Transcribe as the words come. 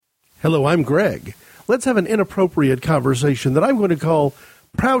Hello, I'm Greg. Let's have an inappropriate conversation that I'm going to call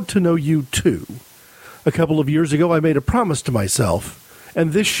Proud to Know You Too. A couple of years ago, I made a promise to myself,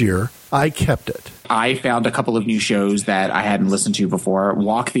 and this year, I kept it. I found a couple of new shows that I hadn't listened to before.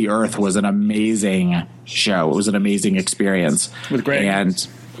 Walk the Earth was an amazing show. It was an amazing experience. With Greg. And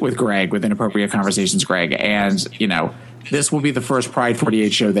with Greg, with Inappropriate Conversations, Greg. And, you know, this will be the first Pride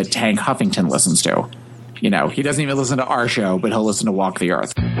 48 show that Tank Huffington listens to. You know, he doesn't even listen to our show, but he'll listen to Walk the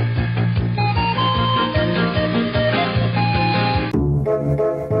Earth.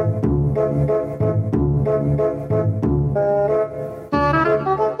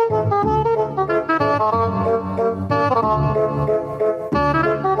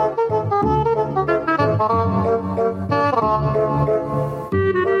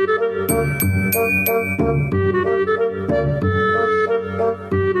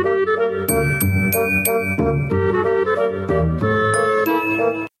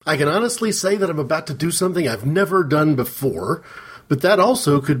 I can honestly say that I'm about to do something I've never done before, but that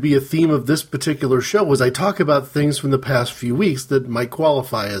also could be a theme of this particular show as I talk about things from the past few weeks that might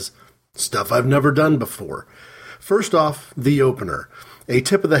qualify as stuff I've never done before. First off, the opener. A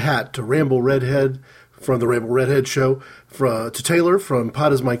tip of the hat to Ramble Redhead from the Ramble Redhead Show, to Taylor from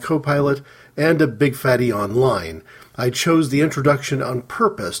Pod as My Co-Pilot, and a Big Fatty Online. I chose the introduction on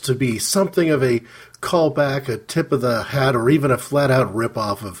purpose to be something of a callback, a tip of the hat, or even a flat-out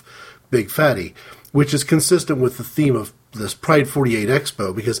rip-off of Big Fatty, which is consistent with the theme of this Pride 48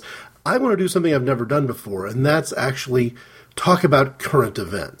 Expo, because I want to do something I've never done before, and that's actually talk about current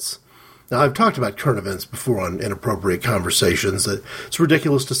events. Now, I've talked about current events before on Inappropriate Conversations. It's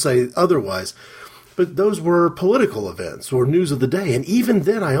ridiculous to say otherwise, but those were political events or news of the day, and even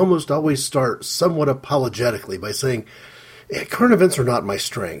then I almost always start somewhat apologetically by saying, current events are not my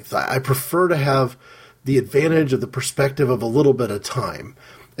strength. I prefer to have the advantage of the perspective of a little bit of time.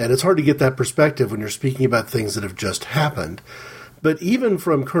 And it's hard to get that perspective when you're speaking about things that have just happened. But even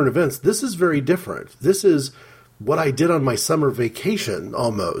from current events, this is very different. This is what I did on my summer vacation,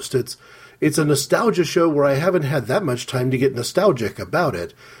 almost. It's a nostalgia show where I haven't had that much time to get nostalgic about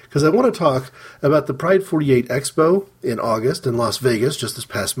it, because I want to talk about the Pride 48 Expo in August in Las Vegas, just this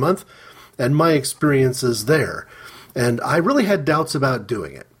past month, and my experiences there. And I really had doubts about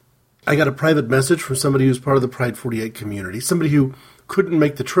doing it. I got a private message from somebody who's part of the Pride 48 community, somebody who couldn't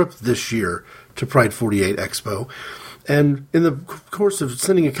make the trip this year to Pride 48 Expo. And in the course of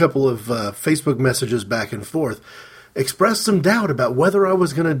sending a couple of Facebook messages back and forth, expressed some doubt about whether I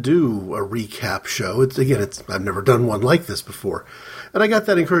was going to do a recap show. I've never done one like this before. And I got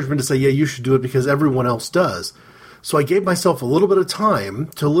that encouragement to say, yeah, you should do it because everyone else does. So I gave myself a little bit of time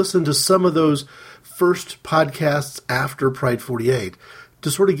to listen to some of those first podcasts after Pride 48 to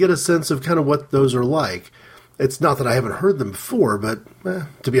sort of get a sense of kind of what those are like. It's not that I haven't heard them before, but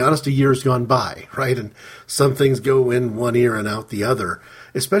to be honest, a year's gone by, right? And some things go in one ear and out the other,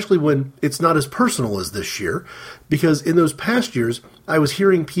 especially when it's not as personal as this year, because in those past years, I was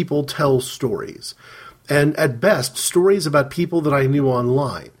hearing people tell stories. And at best, stories about people that I knew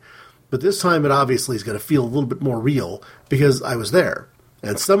online. But this time it obviously is going to feel a little bit more real because I was there.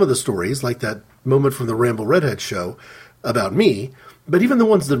 And some of the stories, like that moment from the Ramble Redhead show about me, but even the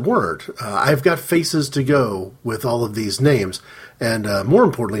ones that weren't, I've got faces to go with all of these names. And more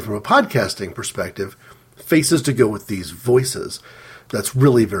importantly, from a podcasting perspective, faces to go with these voices. That's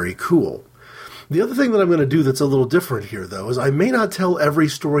really very cool. The other thing that I'm going to do that's a little different here, though, is I may not tell every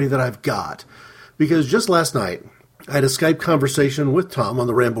story that I've got. Because just last night, I had a Skype conversation with Tom on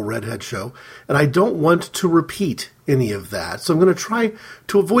the Ramble Redhead show, and I don't want to repeat any of that. So I'm going to try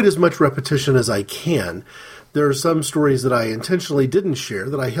to avoid as much repetition as I can. There are some stories that I intentionally didn't share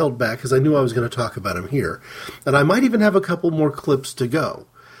that I held back because I knew I was going to talk about them here. And I might even have a couple more clips to go.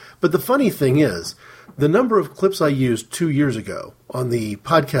 But the funny thing is, the number of clips I used 2 years ago on the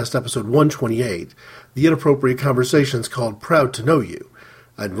podcast episode 128, the Inappropriate Conversations called Proud to Know You.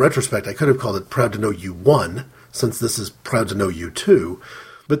 In retrospect, I could have called it Proud to Know You 1, since this is Proud to Know You 2.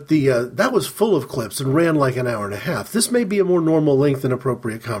 But that was full of clips and ran like an hour and a half. This may be a more normal length and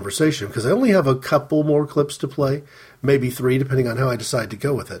appropriate conversation because I only have a couple more clips to play, maybe 3, depending on how I decide to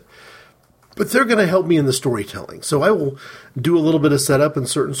go with it. But they're going to help me in the storytelling. So I will do a little bit of setup in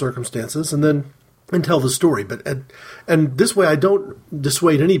certain circumstances and tell the story. And this way I don't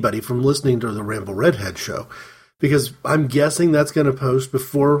dissuade anybody from listening to the Ramble Redhead show, because I'm guessing that's going to post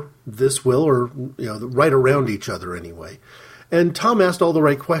before this will, or right around each other anyway. And Tom asked all the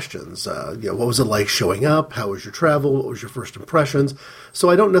right questions. What was it like showing up? How was your travel? What was your first impressions? So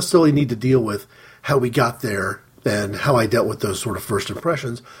I don't necessarily need to deal with how we got there and how I dealt with those sort of first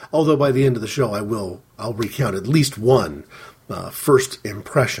impressions. Although by the end of the show, I'll recount at least one first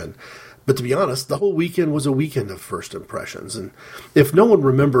impression. But to be honest, the whole weekend was a weekend of first impressions. And if no one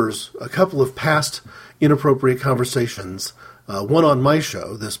remembers a couple of past inappropriate conversations, one on my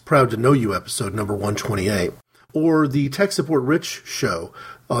show, this Proud to Know You episode number 128, or the Tech Support Rich show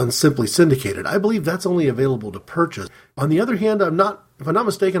on Simply Syndicated, I believe that's only available to purchase. On the other hand, if I'm not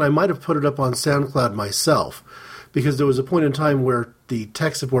mistaken, I might have put it up on SoundCloud myself, because there was a point in time where the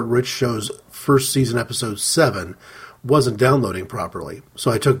Tech Support Rich show's first season episode 7 wasn't downloading properly. So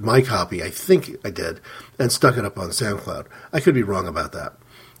I took my copy, I think I did, and stuck it up on SoundCloud. I could be wrong about that.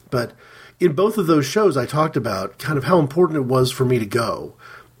 But in both of those shows, I talked about kind of how important it was for me to go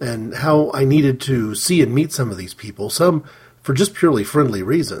and how I needed to see and meet some of these people, some for just purely friendly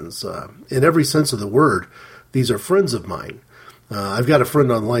reasons. In every sense of the word, these are friends of mine. I've got a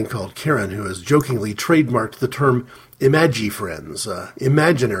friend online called Karen who has jokingly trademarked the term imagi-friends,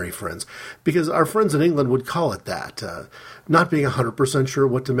 imaginary friends, because our friends in England would call it that, not being 100% sure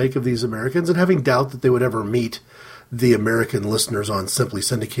what to make of these Americans and having doubt that they would ever meet the American listeners on Simply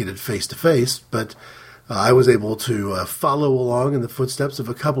Syndicated face-to-face, but I was able to follow along in the footsteps of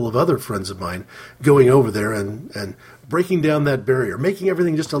a couple of other friends of mine going over there and breaking down that barrier, making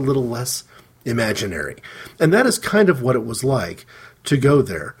everything just a little less imaginary. And that is kind of what it was like to go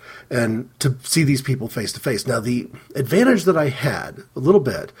there and to see these people face to face. Now, the advantage that I had a little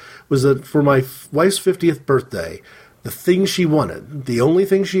bit was that for my wife's 50th birthday, the thing she wanted, the only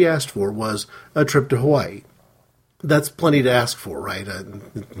thing she asked for, was a trip to Hawaii. That's plenty to ask for, right?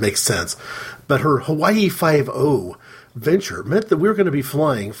 It makes sense. But her Hawaii 5-0 venture meant that we were going to be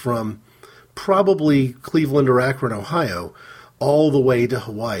flying from probably Cleveland or Akron, Ohio, all the way to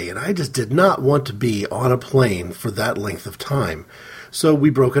Hawaii. And I just did not want to be on a plane for that length of time. So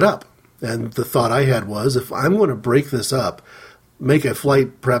we broke it up. And the thought I had was, if I'm going to break this up, make a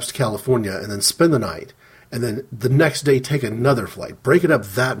flight perhaps to California and then spend the night, and then the next day take another flight, break it up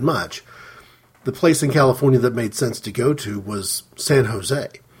that much, the place in California that made sense to go to was San Jose.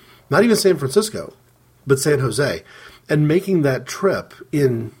 Not even San Francisco, but San Jose. And making that trip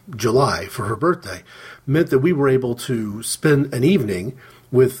in July for her birthday meant that we were able to spend an evening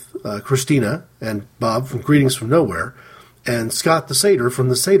with Christina and Bob from Greetings from Nowhere and Scott the Satyr from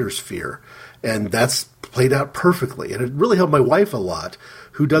the Satyr Sphere. And that's played out perfectly. And it really helped my wife a lot,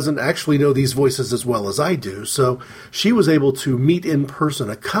 who doesn't actually know these voices as well as I do. So she was able to meet in person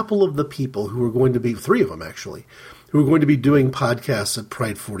a couple of the people who were going to be, 3 of them actually, who were going to be doing podcasts at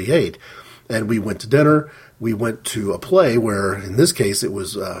Pride 48. And we went to dinner. We went to a play where, in this case, it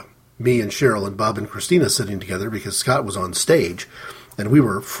was me and Cheryl and Bob and Christina sitting together because Scott was on stage. And we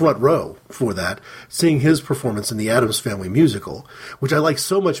were front row for that, seeing his performance in the Addams Family musical, which I like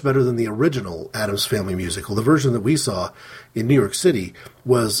so much better than the original Addams Family musical. The version that we saw in New York City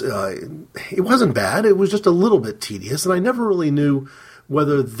was, it wasn't bad. It was just a little bit tedious. And I never really knew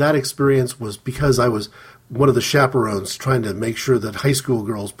whether that experience was because I was one of the chaperones trying to make sure that high school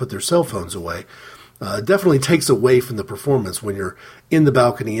girls put their cell phones away. It definitely takes away from the performance when you're in the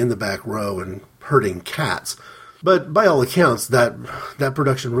balcony, in the back row, and herding cats. But by all accounts, that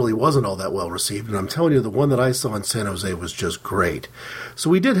production really wasn't all that well received. And I'm telling you, the one that I saw in San Jose was just great. So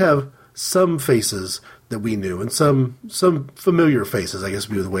we did have some faces that we knew and some familiar faces, I guess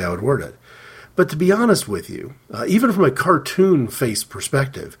would be the way I would word it. But to be honest with you, even from a cartoon face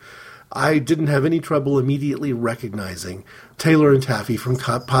perspective, I didn't have any trouble immediately recognizing Taylor and Taffy from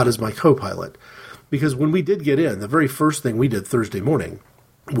Pod as My Co-Pilot. Because when we did get in, the very first thing we did Thursday morning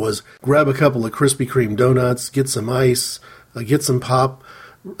was grab a couple of Krispy Kreme donuts, get some ice, get some pop.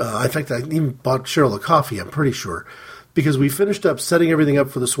 In fact, I even bought Cheryl a coffee, I'm pretty sure, because we finished up setting everything up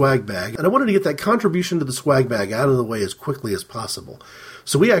for the swag bag, and I wanted to get that contribution to the swag bag out of the way as quickly as possible.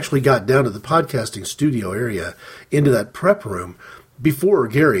 So we actually got down to the podcasting studio area into that prep room before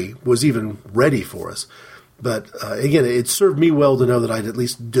Gary was even ready for us. But again, it served me well to know that I'd at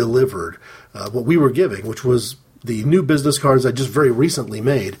least delivered what we were giving, which was the new business cards I just very recently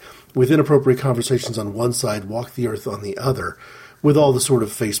made with Inappropriate Conversations on one side, Walk the Earth on the other, with all the sort of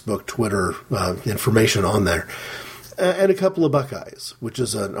Facebook, Twitter information on there. And a couple of Buckeyes, which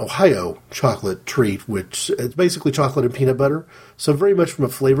is an Ohio chocolate treat, which is basically chocolate and peanut butter. So very much from a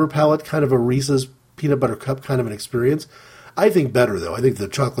flavor palette, kind of a Reese's peanut butter cup kind of an experience. I think better, though. I think the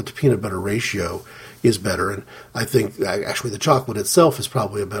chocolate to peanut butter ratio is better. And I think actually the chocolate itself is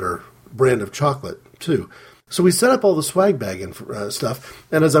probably a better brand of chocolate, too. So we set up all the swag bag and stuff,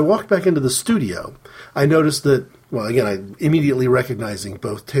 and as I walked back into the studio, I noticed that, well, again, I immediately recognizing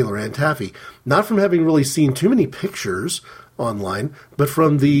both Taylor and Taffy, not from having really seen too many pictures online, but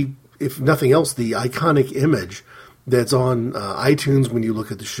from the, if nothing else, the iconic image that's on iTunes when you look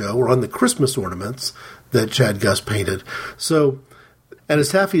at the show, or on the Christmas ornaments that Chad Gus painted. So, and as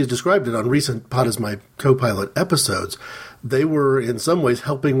Taffy has described it on recent Pod is My Co-Pilot episodes, they were in some ways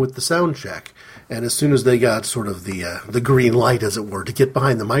helping with the sound check. And as soon as they got sort of the green light, as it were, to get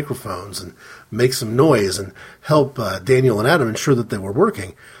behind the microphones and make some noise and help Daniel and Adam ensure that they were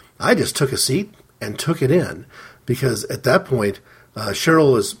working, I just took a seat and took it in. Because at that point,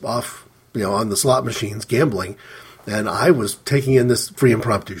 Cheryl was off, on the slot machines gambling, and I was taking in this free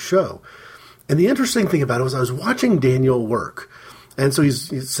impromptu show. And the interesting thing about it was I was watching Daniel work. And so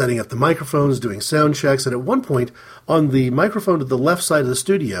he's setting up the microphones, doing sound checks, and at one point, on the microphone to the left side of the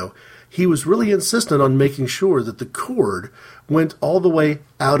studio, he was really insistent on making sure that the cord went all the way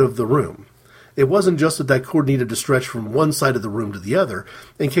out of the room. It wasn't just that cord needed to stretch from one side of the room to the other,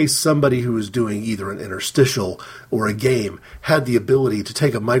 in case somebody who was doing either an interstitial or a game had the ability to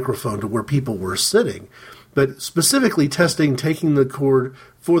take a microphone to where people were sitting, but specifically taking the cord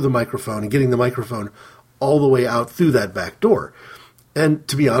for the microphone and getting the microphone all the way out through that back door. And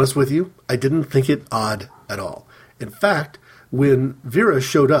to be honest with you, I didn't think it odd at all. In fact, when Vera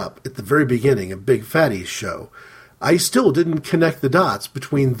showed up at the very beginning of Big Fatty's show, I still didn't connect the dots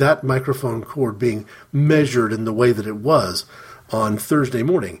between that microphone cord being measured in the way that it was on Thursday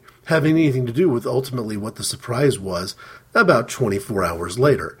morning, having anything to do with ultimately what the surprise was about 24 hours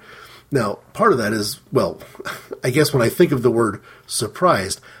later. Now, part of that is, well, I guess when I think of the word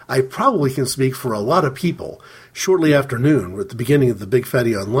surprised, I probably can speak for a lot of people shortly after noon, at the beginning of the Big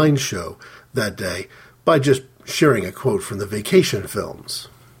Fatty Online show that day, by just sharing a quote from the Vacation films.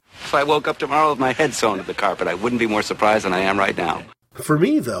 If I woke up tomorrow with my head sewn to the carpet, I wouldn't be more surprised than I am right now. For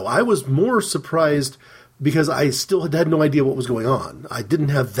me, though, I was more surprised because I still had no idea what was going on. I didn't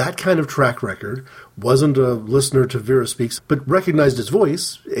have that kind of track record, wasn't a listener to Vera Speaks, but recognized his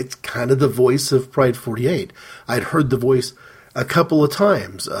voice. It's kind of the voice of Pride 48. I'd heard the voice a couple of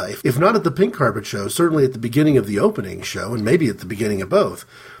times, if not at the Pink Carpet show, certainly at the beginning of the opening show, and maybe at the beginning of both.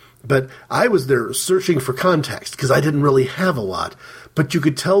 But I was there searching for context because I didn't really have a lot. But you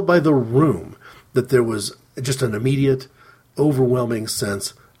could tell by the room that there was just an immediate, overwhelming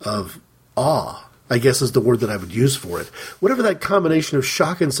sense of awe, I guess is the word that I would use for it. Whatever that combination of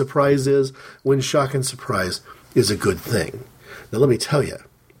shock and surprise is, when shock and surprise is a good thing. Now let me tell you,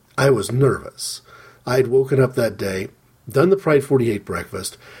 I was nervous. I had woken up that day, done the Pride 48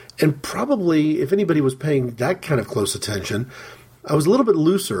 breakfast, and probably, if anybody was paying that kind of close attention, I was a little bit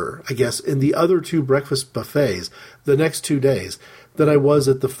looser, I guess, in the other two breakfast buffets the next 2 days than I was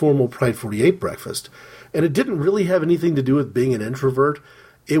at the formal Pride 48 breakfast. And it didn't really have anything to do with being an introvert.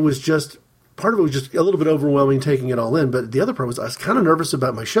 It was just, part of it was just a little bit overwhelming taking it all in, but the other part was I was kind of nervous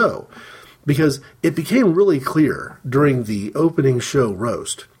about my show because it became really clear during the opening show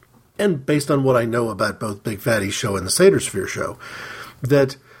roast, and based on what I know about both Big Fatty's show and the Sedersphere show,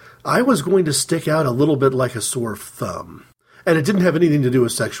 that I was going to stick out a little bit like a sore thumb. And it didn't have anything to do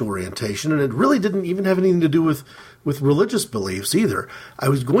with sexual orientation, and it really didn't even have anything to do with religious beliefs either. I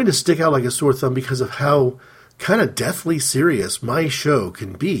was going to stick out like a sore thumb because of how kind of deathly serious my show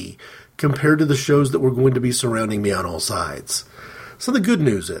can be compared to the shows that were going to be surrounding me on all sides. So the good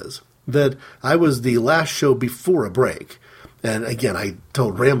news is that I was the last show before a break. And again, I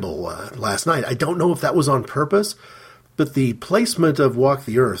told Ramble last night, I don't know if that was on purpose, but the placement of Walk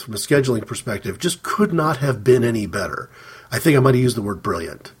the Earth from a scheduling perspective just could not have been any better. I think I might have used the word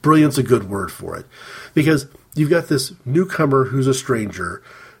brilliant. Brilliant's a good word for it. Because you've got this newcomer who's a stranger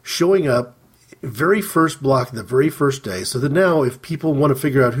showing up very first block, the very first day, so that now if people want to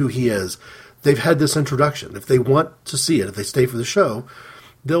figure out who he is, they've had this introduction. If they want to see it, if they stay for the show,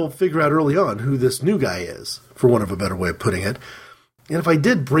 they'll figure out early on who this new guy is, for want of a better way of putting it. And if I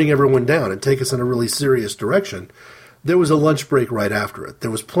did bring everyone down and take us in a really serious direction, there was a lunch break right after it. There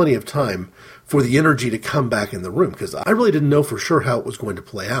was plenty of time for the energy to come back in the room, because I really didn't know for sure how it was going to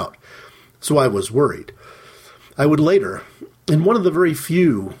play out. So I was worried. I would later, in one of the very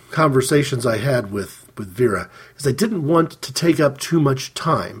few conversations I had with Vera, because I didn't want to take up too much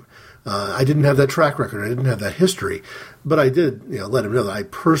time. I didn't have that track record. I didn't have that history. But I did let him know that I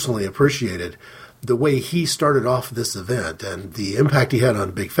personally appreciated the way he started off this event and the impact he had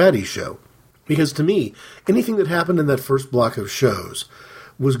on Big Fatty's show. Because to me, anything that happened in that first block of shows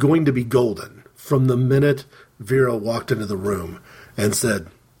was going to be golden from the minute Vera walked into the room and said,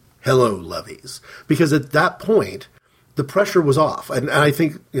 "Hello, lovies." Because at that point, the pressure was off. And I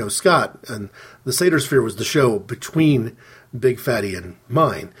think, Scott and the Sedersphere was the show between Big Fatty and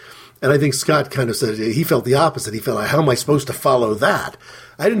mine. And I think Scott kind of said he felt the opposite. He felt like, how am I supposed to follow that?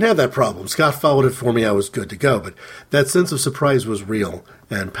 I didn't have that problem. Scott followed it for me. I was good to go. But that sense of surprise was real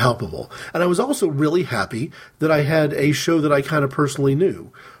and palpable. And I was also really happy that I had a show that I kind of personally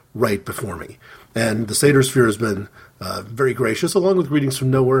knew right before me. And the Seder Sphere has been very gracious, along with Greetings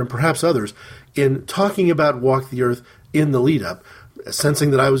from Nowhere and perhaps others, in talking about Walk the Earth in the lead-up,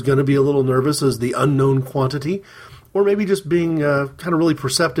 sensing that I was going to be a little nervous as the unknown quantity, or maybe just being kind of really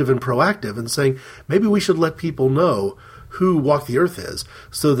perceptive and proactive and saying, maybe we should let people know who Walk the Earth is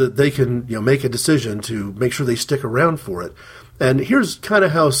so that they can make a decision to make sure they stick around for it. And here's kind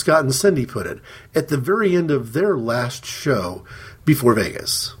of how Scott and Cindy put it at the very end of their last show before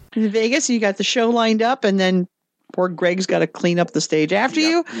Vegas. In Vegas, you got the show lined up, and then poor Greg's got to clean up the stage after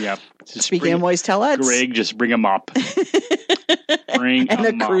you. Yep. Speaking of Moistelettes. Greg, just bring him up.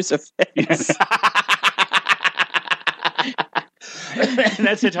 And a crucifix. Yes. And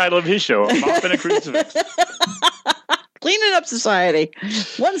that's the title of his show, A Mop and a Crucifix. Cleaning up society,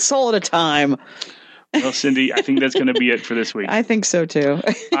 one soul at a time. Well, Cindy, I think that's going to be it for this week. I think so, too.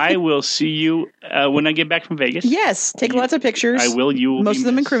 I will see you when I get back from Vegas. Yes, take lots of pictures. I will. You will. Most of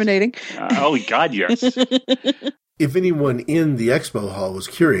them incriminating. Oh, God, yes. If anyone in the expo hall was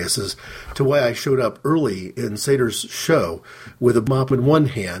curious as to why I showed up early in Seder's show with a mop in one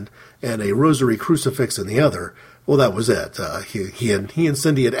hand and a rosary crucifix in the other, well, that was it. He and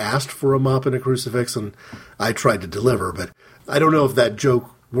Cindy had asked for a mop and a crucifix, and I tried to deliver. But I don't know if that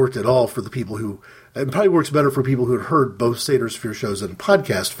joke worked at all for the people who... It probably works better for people who had heard both Seder Sphere shows in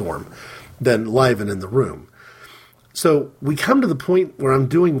podcast form than live and in the room. So we come to the point where I'm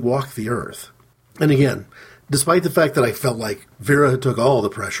doing Walk the Earth. And again, despite the fact that I felt like Vera took all the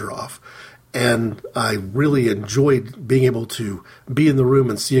pressure off, and I really enjoyed being able to be in the room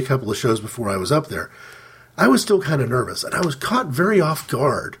and see a couple of shows before I was up there, I was still kind of nervous, and I was caught very off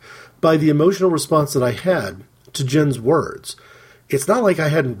guard by the emotional response that I had to Jen's words. It's not like I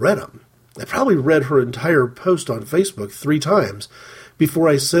hadn't read them. I probably read her entire post on Facebook 3 times before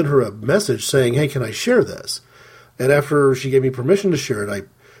I sent her a message saying, hey, can I share this? And after she gave me permission to share it, I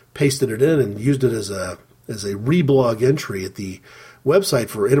pasted it in and used it as a reblog entry at the website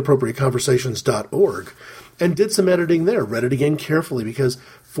for inappropriateconversations.org and did some editing there, read it again carefully, because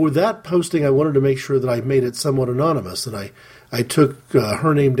for that posting I wanted to make sure that I made it somewhat anonymous, and I took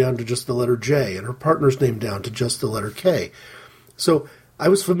her name down to just the letter J and her partner's name down to just the letter K. So I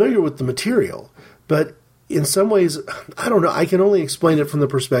was familiar with the material, but in some ways, I don't know, I can only explain it from the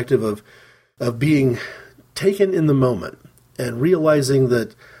perspective of being taken in the moment and realizing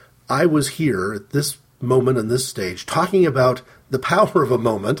that I was here at this moment and this stage talking about the power of a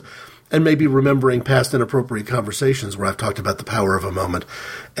moment, and maybe remembering past inappropriate conversations where I've talked about the power of a moment.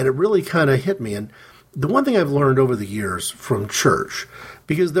 And it really kind of hit me. And the one thing I've learned over the years from church,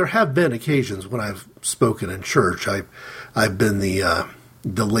 because there have been occasions when I've spoken in church, I've been the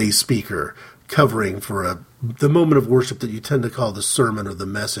lay speaker covering for the moment of worship that you tend to call the sermon or the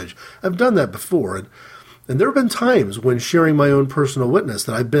message. I've done that before. And there have been times when sharing my own personal witness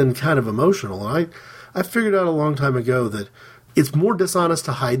that I've been kind of emotional. And I figured out a long time ago that it's more dishonest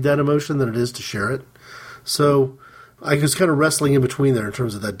to hide that emotion than it is to share it. So I was kind of wrestling in between there in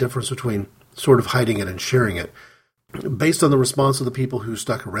terms of that difference between sort of hiding it and sharing it. Based on the response of the people who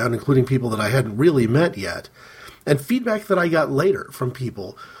stuck around, including people that I hadn't really met yet, and feedback that I got later from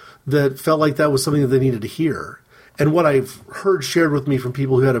people that felt like that was something that they needed to hear, and what I've heard shared with me from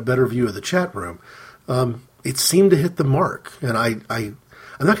people who had a better view of the chat room, it seemed to hit the mark. And I'm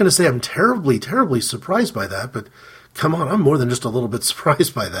not going to say I'm terribly, terribly surprised by that, but come on, I'm more than just a little bit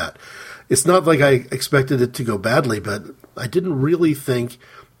surprised by that. It's not like I expected it to go badly, but I didn't really think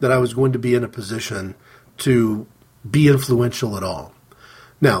that I was going to be in a position to be influential at all.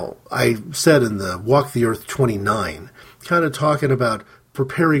 Now, I said in the Walk the Earth 29, kind of talking about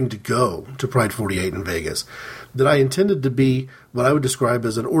preparing to go to Pride 48 in Vegas, that I intended to be what I would describe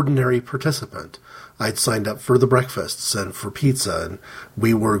as an ordinary participant. I'd signed up for the breakfasts and for pizza, and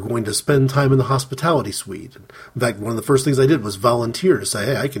we were going to spend time in the hospitality suite. In fact, one of the first things I did was volunteer to say,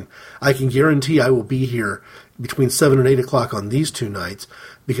 hey, I can guarantee I will be here between 7 and 8 o'clock on these 2 nights,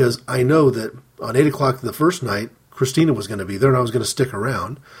 because I know that on 8 o'clock the first night, Christina was going to be there and I was going to stick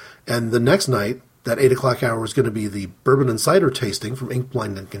around. And the next night, that 8 o'clock hour was going to be the bourbon and cider tasting from Ink,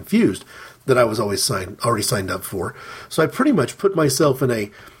 Blind, and Confused that I was already signed up for. So I pretty much put myself in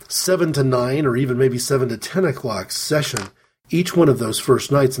a 7 to 9 or even maybe 7 to 10 o'clock session each one of those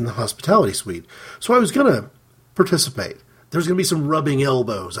first nights in the hospitality suite. So I was going to participate. There's going to be some rubbing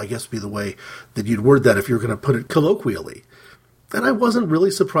elbows, I guess would be the way that you'd word that if you're going to put it colloquially. And I wasn't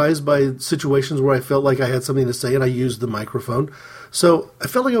really surprised by situations where I felt like I had something to say and I used the microphone. So I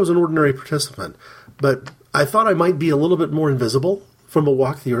felt like I was an ordinary participant. But I thought I might be a little bit more invisible from a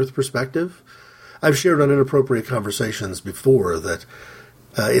Walk the Earth perspective. I've shared on Inappropriate Conversations before that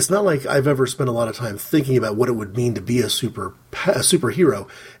It's not like I've ever spent a lot of time thinking about what it would mean to be a superhero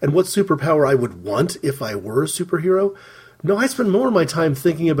and what superpower I would want if I were a superhero. No, I spend more of my time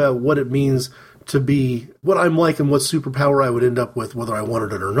thinking about what it means to be what I'm like and what superpower I would end up with, whether I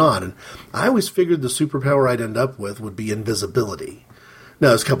wanted it or not. And I always figured the superpower I'd end up with would be invisibility. Now,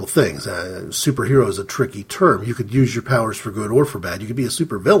 there's a couple things. Superhero is a tricky term. You could use your powers for good or for bad. You could be a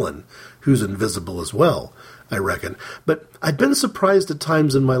supervillain who's invisible as well, I reckon. But I've been surprised at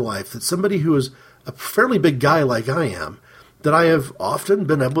times in my life that somebody who is a fairly big guy like I am, that I have often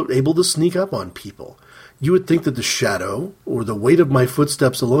been able to sneak up on people. You would think that the shadow or the weight of my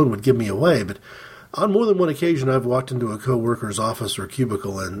footsteps alone would give me away, but on more than one occasion I've walked into a coworker's office or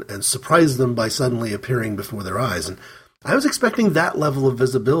cubicle and surprised them by suddenly appearing before their eyes. And I was expecting that level of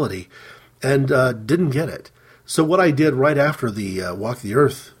visibility and didn't get it. So what I did right after the Walk the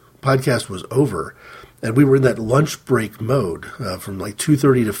Earth podcast was over, and we were in that lunch break mode from like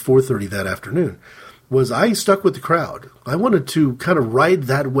 2:30 to 4:30 that afternoon, was I stuck with the crowd. I wanted to kind of ride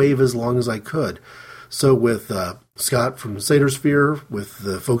that wave as long as I could. So with Scott from Sedersphere, with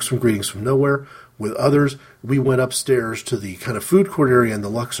the folks from Greetings from Nowhere, with others, we went upstairs to the kind of food court area in the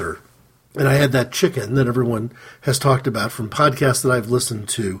Luxor. And I had that chicken that everyone has talked about from podcasts that I've listened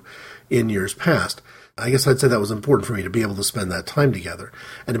to in years past. I guess I'd say that was important for me to be able to spend that time together.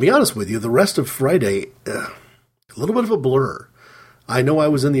 And to be honest with you, the rest of Friday, a little bit of a blur. I know I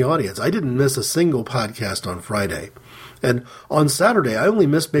was in the audience. I didn't miss a single podcast on Friday. And on Saturday, I only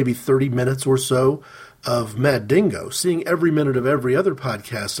missed maybe 30 minutes or so of Mad Dingo, seeing every minute of every other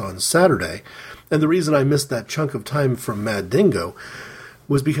podcast on Saturday. And the reason I missed that chunk of time from Mad Dingo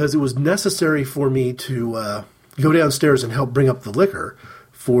was because it was necessary for me to go downstairs and help bring up the liquor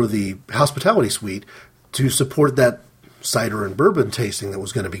for the hospitality suite to support that cider and bourbon tasting that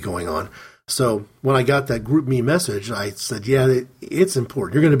was going to be going on. So when I got that Group Me message, I said, yeah, it's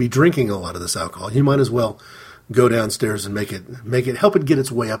important. You're going to be drinking a lot of this alcohol. You might as well go downstairs and help it get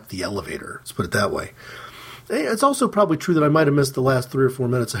its way up the elevator. Let's put it that way. It's also probably true that I might have missed the last 3 or 4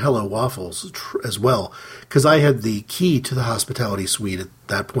 minutes of Hello Waffles as well, because I had the key to the hospitality suite at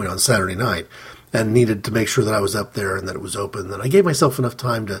that point on Saturday night and needed to make sure that I was up there and that it was open. And I gave myself enough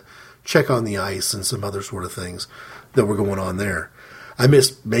time to check on the ice and some other sort of things that were going on there. I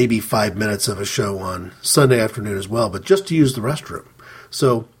missed maybe 5 minutes of a show on Sunday afternoon as well, but just to use the restroom.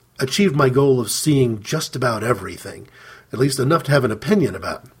 So achieved my goal of seeing just about everything, at least enough to have an opinion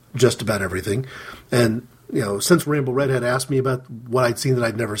about just about everything. And, you know, since Rainbow Red had asked me about what I'd seen that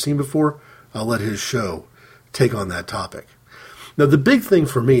I'd never seen before, I'll let his show take on that topic. Now, the big thing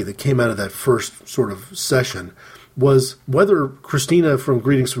for me that came out of that first sort of session was whether Christina from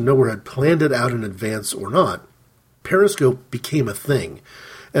Greetings from Nowhere had planned it out in advance or not. Periscope became a thing.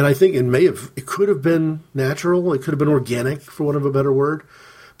 And I think it could have been natural, it could have been organic, for want of a better word,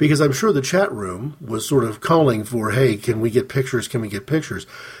 because I'm sure the chat room was sort of calling for, hey, can we get pictures, can we get pictures?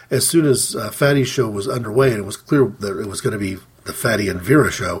 As soon as Fatty's show was underway and it was clear that it was going to be the Fatty and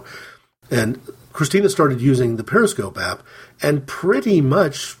Vera show, and Christina started using the Periscope app and pretty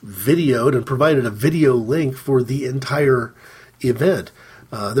much videoed and provided a video link for the entire event.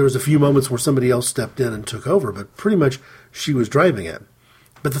 There was a few moments where somebody else stepped in and took over, but pretty much she was driving it.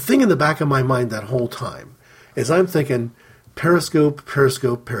 But the thing in the back of my mind that whole time is I'm thinking, Periscope,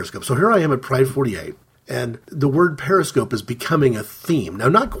 Periscope, Periscope. So here I am at Pride 48, and the word Periscope is becoming a theme. Now,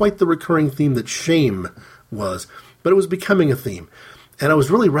 not quite the recurring theme that shame was, but it was becoming a theme. And I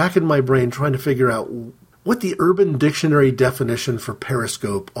was really racking my brain trying to figure out what the Urban Dictionary definition for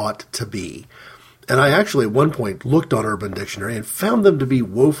Periscope ought to be. And I actually at one point looked on Urban Dictionary and found them to be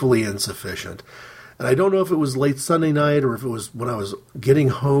woefully insufficient. And I don't know if it was late Sunday night or if it was when I was getting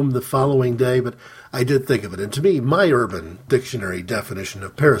home the following day, but I did think of it. And to me, my Urban Dictionary definition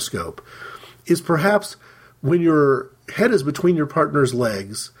of Periscope is perhaps when your head is between your partner's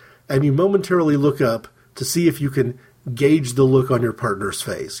legs and you momentarily look up to see if you can gauge the look on your partner's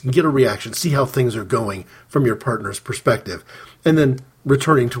face, get a reaction, see how things are going from your partner's perspective, and then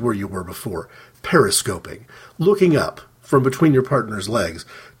returning to where you were before. Periscoping, looking up from between your partner's legs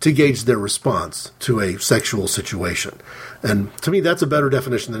to gauge their response to a sexual situation. And to me, that's a better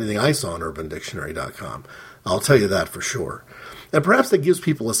definition than anything I saw on UrbanDictionary.com. I'll tell you that for sure. And perhaps that gives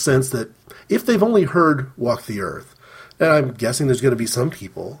people a sense that if they've only heard Walk the Earth, and I'm guessing there's going to be some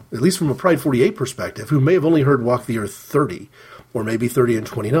people, at least from a Pride 48 perspective, who may have only heard Walk the Earth 30, or maybe 30 and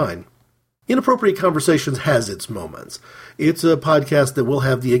 29. Inappropriate Conversations has its moments. It's a podcast that will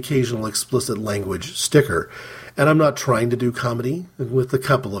have the occasional explicit language sticker. And I'm not trying to do comedy, with a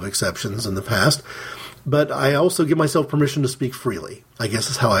couple of exceptions in the past, but I also give myself permission to speak freely, I guess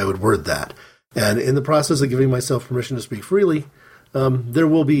is how I would word that. And in the process of giving myself permission to speak freely, There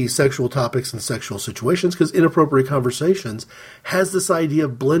will be sexual topics and sexual situations because Inappropriate Conversations has this idea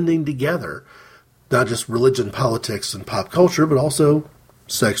of blending together not just religion, politics, and pop culture, but also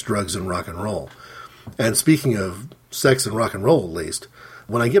sex, drugs, and rock and roll. And speaking of sex and rock and roll, at least,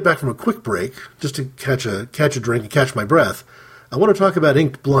 when I get back from a quick break, just to catch a drink and catch my breath, I want to talk about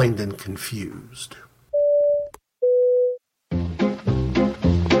Inked, Blind, and Confused.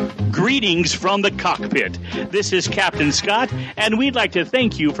 Greetings from the cockpit. This is Captain Scott, and we'd like to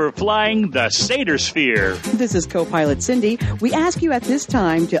thank you for flying the Seder-Sphere. This is co-pilot Cindy. We ask you at this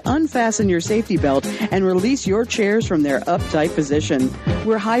time to unfasten your safety belt and release your chairs from their uptight position.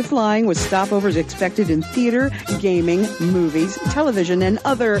 We're high-flying with stopovers expected in theater, gaming, movies, television, and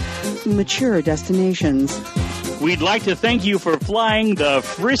other mature destinations. We'd like to thank you for flying the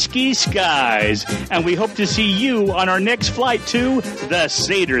Frisky Skies, and we hope to see you on our next flight to the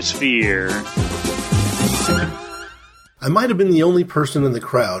Seder-Sphere. I might have been the only person in the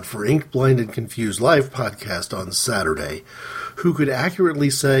crowd for Inked, Blind, and Confused live podcast on Saturday who could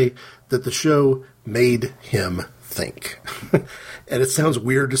accurately say that the show made him think. And it sounds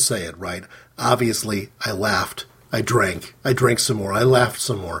weird to say it, right? Obviously, I laughed, I drank some more, I laughed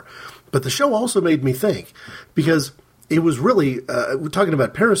some more. But the show also made me think, because it was really, we're talking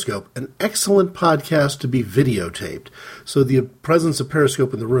about Periscope, an excellent podcast to be videotaped. So the presence of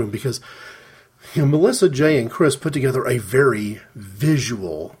Periscope in the room, because Melissa, Jay, and Chris put together a very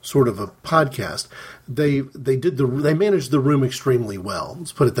visual sort of a podcast. They managed the room extremely well.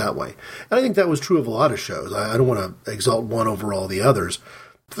 Let's put it that way. And I think that was true of a lot of shows. I don't want to exalt one over all the others.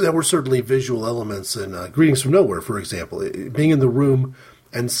 There were certainly visual elements in Greetings from Nowhere, for example. Being in the room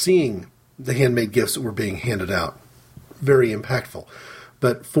and seeing the handmade gifts that were being handed out. Very impactful.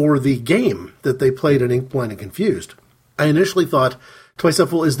 But for the game that they played in Inked, Blind, and Confused, I initially thought to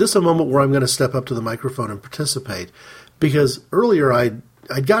myself, well, is this a moment where I'm going to step up to the microphone and participate? Because earlier I'd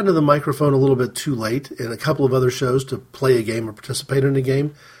gotten to the microphone a little bit too late in a couple of other shows to play a game or participate in a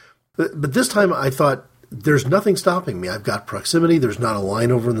game. But this time I thought, there's nothing stopping me. I've got proximity. There's not a line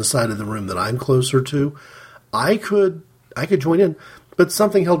over on the side of the room that I'm closer to. I could join in. But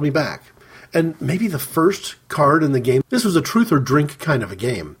something held me back. And maybe the first card in the game, this was a truth or drink kind of a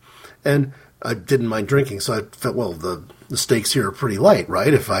game. And I didn't mind drinking, so I felt, well, the stakes here are pretty light,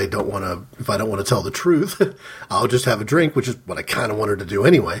 right? If I don't want to tell the truth, I'll just have a drink, which is what I kind of wanted to do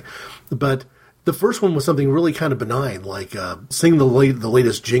anyway. But the first one was something really kind of benign, like sing the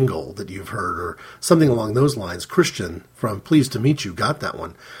latest jingle that you've heard, or something along those lines. Christian from Pleased to Meet You got that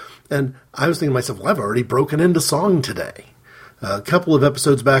one. And I was thinking to myself, well, I've already broken into song today. A couple of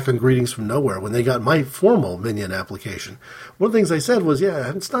episodes back on Greetings from Nowhere, when they got my formal Minion application, one of the things I said was,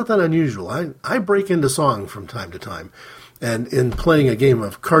 yeah, it's not that unusual. I break into song from time to time. And in playing a game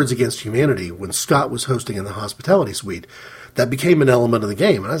of Cards Against Humanity, when Scott was hosting in the hospitality suite, that became an element of the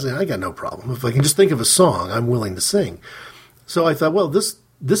game. And I said, I got no problem. If I can just think of a song, I'm willing to sing. So I thought, well, this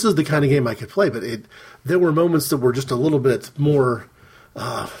is the kind of game I could play. But there were moments that were just a little bit more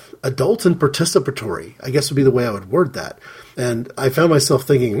adult and participatory, I guess would be the way I would word that. And I found myself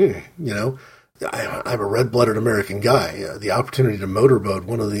thinking, I'm a red-blooded American guy. The opportunity to motorboat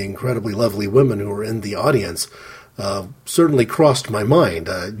one of the incredibly lovely women who were in the audience certainly crossed my mind.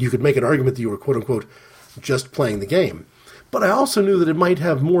 You could make an argument that you were, quote-unquote, just playing the game. But I also knew that it might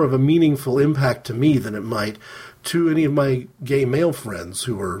have more of a meaningful impact to me than it might to any of my gay male friends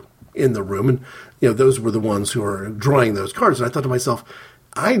who were in the room. And, those were the ones who were drawing those cards. And I thought to myself,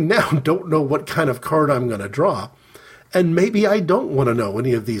 I now don't know what kind of card I'm going to draw. And maybe I don't want to know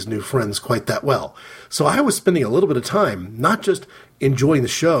any of these new friends quite that well. So I was spending a little bit of time, not just enjoying the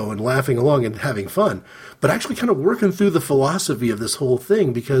show and laughing along and having fun, but actually kind of working through the philosophy of this whole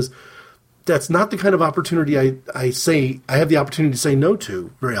thing, because that's not the kind of opportunity I have the opportunity to say no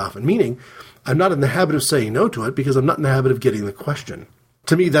to very often. Meaning, I'm not in the habit of saying no to it because I'm not in the habit of getting the question.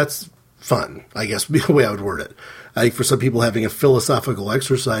 To me, that's fun, I guess, would be the way I would word it. I think for some people, having a philosophical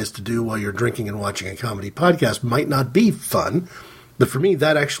exercise to do while you're drinking and watching a comedy podcast might not be fun, but for me,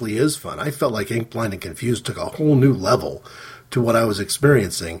 that actually is fun. I felt like Inked, Blind, and Confused took a whole new level to what I was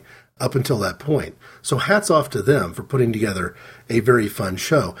experiencing up until that point. So hats off to them for putting together a very fun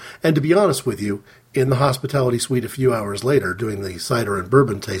show. And to be honest with you, in the hospitality suite a few hours later, doing the cider and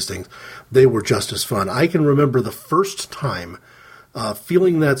bourbon tastings, they were just as fun. I can remember the first time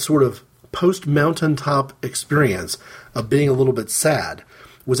feeling that sort of post-mountaintop experience of being a little bit sad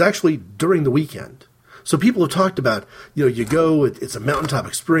was actually during the weekend. So people have talked about, you go, it's a mountaintop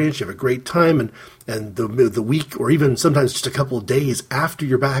experience, you have a great time, and the week, or even sometimes just a couple of days after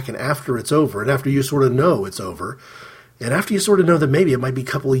you're back and after it's over, and after you sort of know it's over, And after you sort of know that maybe it might be a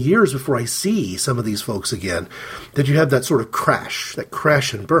couple of years before I see some of these folks again, that you have that sort of crash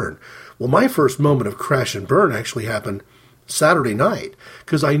and burn. Well, my first moment of crash and burn actually happened Saturday night,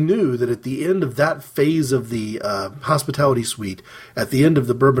 because I knew that at the end of that phase of the hospitality suite, at the end of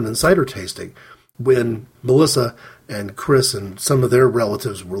the bourbon and cider tasting, when Melissa and Chris and some of their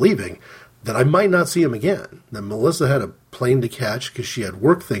relatives were leaving, that I might not see them again. That Melissa had a plane to catch because she had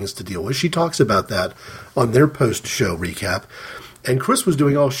work things to deal with. She talks about that on their post-show recap. And Chris was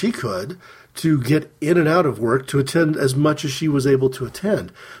doing all she could to get in and out of work to attend as much as she was able to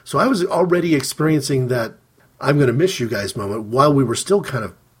attend. So I was already experiencing that I'm going to miss you guys moment while we were still kind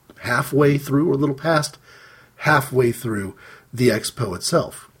of halfway through, or a little past halfway through, the expo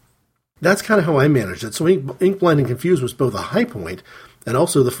itself. That's kind of how I managed it. So Ink Blind and Confused was both a high point and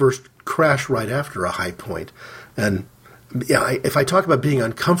also the first crash right after a high point. And yeah, if I talk about being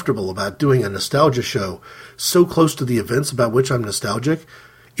uncomfortable about doing a nostalgia show so close to the events about which I'm nostalgic,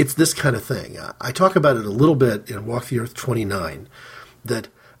 it's this kind of thing. I talk about it a little bit in Walk the Earth 29, that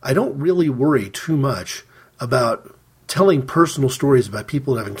I don't really worry too much about telling personal stories about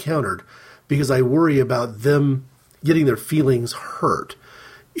people that I've encountered, because I worry about them getting their feelings hurt.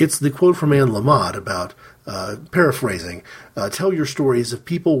 It's the quote from Anne Lamott about, paraphrasing, tell your stories. If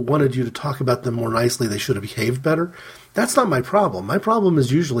people wanted you to talk about them more nicely, they should have behaved better. That's not my problem. My problem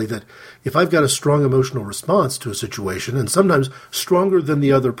is usually that if I've got a strong emotional response to a situation, and sometimes stronger than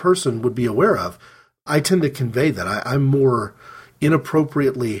the other person would be aware of, I tend to convey that. I'm more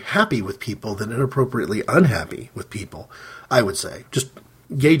inappropriately happy with people than inappropriately unhappy with people, I would say. Just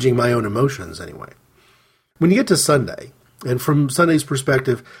gauging my own emotions anyway. When you get to Sunday, and from Sunday's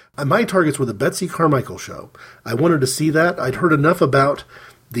perspective, my targets were the Betsy Carmichael show. I wanted to see that. I'd heard enough about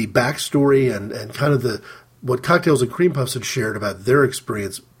the backstory and kind of what Cocktails and Cream Puffs had shared about their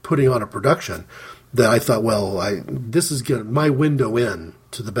experience putting on a production that I thought, well, this is my window in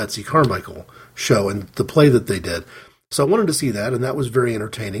to the Betsy Carmichael show and the play that they did. So I wanted to see that, and that was very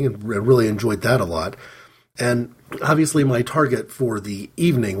entertaining, and I really enjoyed that a lot. And obviously my target for the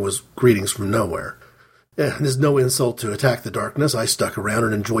evening was Greetings from Nowhere. There's no insult to Attack the Darkness. I stuck around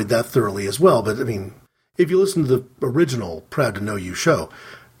and enjoyed that thoroughly as well. But, I mean, if you listen to the original Proud to Know You show,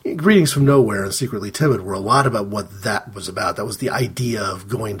 Greetings from Nowhere and Secretly Timid were a lot about what that was about. That was the idea of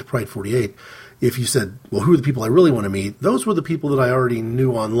going to Pride 48. If you said, well, who are the people I really want to meet? Those were the people that I already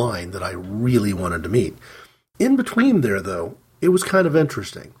knew online that I really wanted to meet. In between there, though, it was kind of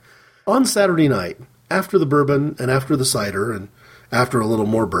interesting. On Saturday night, after the bourbon and after the cider and after a little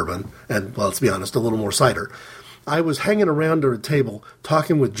more bourbon and, well, let's be honest, a little more cider, I was hanging around at a table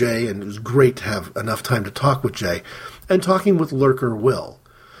talking with Jay, and it was great to have enough time to talk with Jay, and talking with Lurker Will.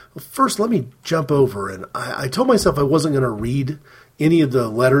 Well, first, let me jump over, and I told myself I wasn't going to read any of the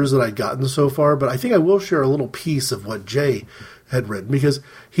letters that I'd gotten so far, but I think I will share a little piece of what Jay had written, because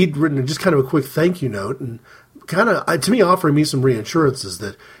he'd written just kind of a quick thank you note, and kind of, to me, offering me some reassurances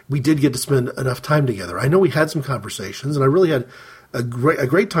that we did get to spend enough time together. I know we had some conversations, and I really had a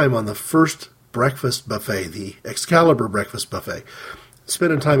great time on the first breakfast buffet, the Excalibur breakfast buffet,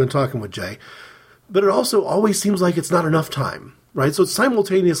 spending time and talking with Jay. But it also always seems like it's not enough time, right? So it's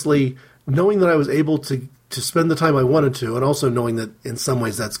simultaneously knowing that I was able to spend the time I wanted to, and also knowing that in some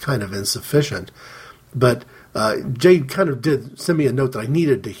ways that's kind of insufficient. But Jay kind of did send me a note that I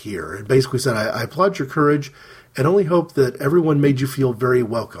needed to hear. It basically said, I applaud your courage and only hope that everyone made you feel very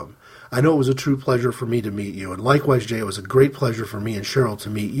welcome. I know it was a true pleasure for me to meet you, and likewise, Jay, it was a great pleasure for me and Cheryl to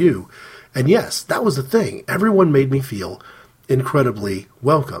meet you. And yes, that was the thing. Everyone made me feel incredibly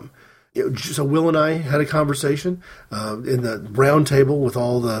welcome. So Will and I had a conversation in the round table with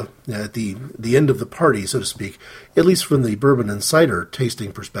all at the end of the party, so to speak, at least from the bourbon and cider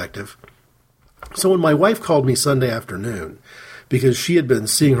tasting perspective. So when my wife called me Sunday afternoon, because she had been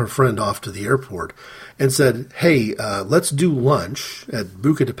seeing her friend off to the airport, and said, hey, let's do lunch at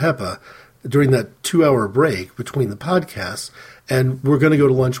Buca di Beppo during that 2-hour break between the podcasts, and we're going to go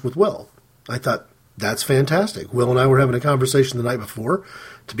to lunch with Will. I thought, that's fantastic. Will and I were having a conversation the night before.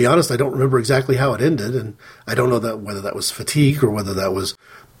 To be honest, I don't remember exactly how it ended, and I don't know whether that was fatigue or whether that was,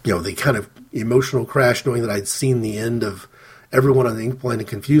 the kind of emotional crash knowing that I'd seen the end of everyone on the Ink Blind and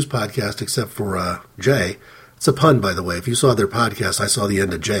Confused podcast except for Jay. It's a pun, by the way. If you saw their podcast, I saw the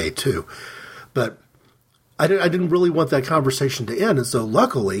end of Jay, too. But I didn't really want that conversation to end, and so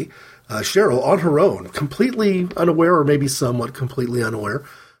luckily, Cheryl, on her own, completely unaware, or maybe somewhat completely unaware,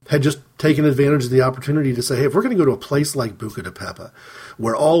 had just taken advantage of the opportunity to say, hey, if we're going to go to a place like Buca di Beppo,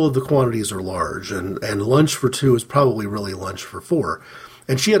 where all of the quantities are large, and lunch for 2 is probably really lunch for 4,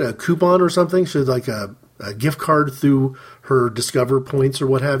 and she had a coupon or something, she had like a gift card through her Discover points or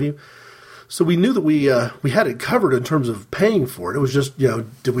what have you. So we knew that we had it covered in terms of paying for it. It was just,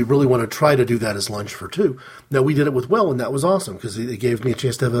 did we really want to try to do that as lunch for two? No, we did it with Will, and that was awesome because it gave me a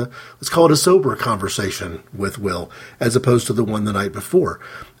chance to have let's call it a sober conversation with Will as opposed to the one the night before.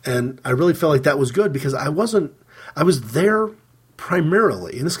 And I really felt like that was good because I was there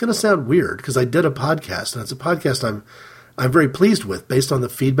primarily, and it's going to sound weird because I did a podcast, and it's a podcast I'm very pleased with based on the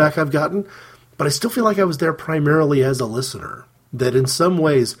feedback I've gotten, but I still feel like I was there primarily as a listener, that in some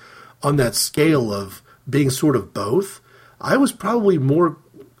ways on that scale of being sort of both, I was probably more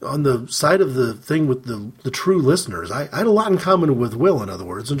on the side of the thing with the true listeners. I had a lot in common with Will, in other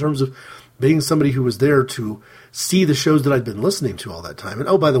words, in terms of being somebody who was there to see the shows that I'd been listening to all that time. And,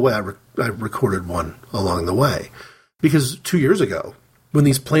 oh, by the way, I recorded one along the way. Because 2 years ago, when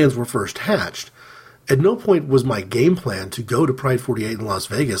these plans were first hatched, at no point was my game plan to go to Pride 48 in Las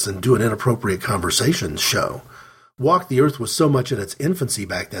Vegas and do an Inappropriate Conversations show. Walk the Earth was so much in its infancy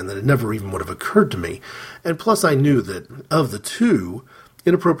back then that it never even would have occurred to me. And plus I knew that of the two,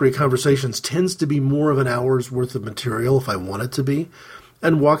 Inappropriate Conversations tends to be more of an hour's worth of material if I want it to be,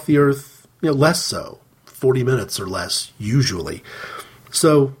 and Walk the Earth, less so, 40 minutes or less, usually.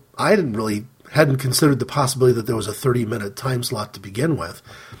 So I hadn't considered the possibility that there was a 30-minute time slot to begin with,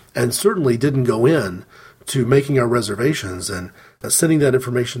 and certainly didn't go in to making our reservations and sending that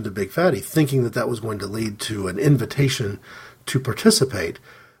information to Big Fatty, thinking that was going to lead to an invitation to participate.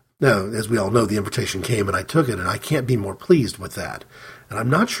 Now, as we all know, the invitation came and I took it, and I can't be more pleased with that. And I'm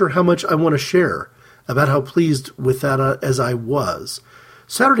not sure how much I want to share about how pleased with that as I was.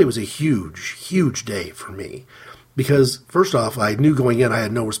 Saturday was a huge, huge day for me because, first off, I knew going in I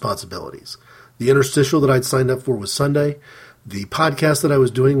had no responsibilities. The interstitial that I'd signed up for was Sunday. The podcast that I was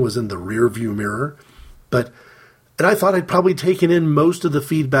doing was in the rear view mirror. And I thought I'd probably taken in most of the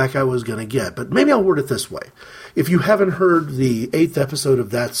feedback I was going to get. But maybe I'll word it this way. If you haven't heard the 8th episode of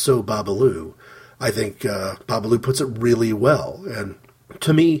That's So Babalu, I think Babalu puts it really well. And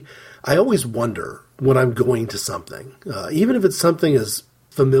to me, I always wonder when I'm going to something, even if it's something as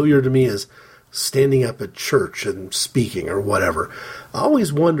familiar to me as standing up at church and speaking or whatever, I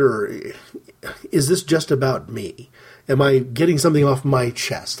always wonder, is this just about me? Am I getting something off my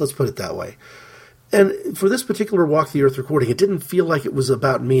chest? Let's put it that way. And for this particular Walk the Earth recording, it didn't feel like it was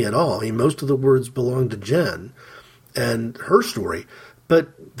about me at all. I mean, most of the words belonged to Jen and her story,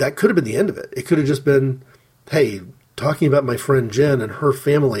 but that could have been the end of it. It could have just been, hey, talking about my friend Jen and her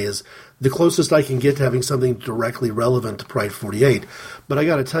family is the closest I can get to having something directly relevant to Pride 48. But I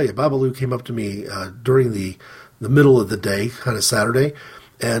got to tell you, Babalu came up to me during the middle of the day, kind of Saturday,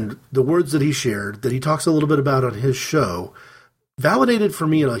 and the words that he shared, that he talks a little bit about on his show, validated for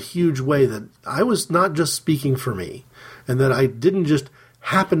me in a huge way that I was not just speaking for me, and that I didn't just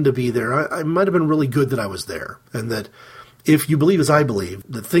happen to be there. I might have been really good that I was there, and that if you believe as I believe,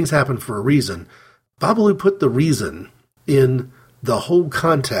 that things happen for a reason, Babalu put the reason in the whole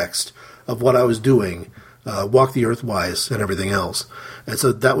context of what I was doing, Walk the Earth wise and everything else. And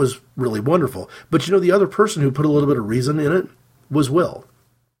so that was really wonderful. But the other person who put a little bit of reason in it was Will.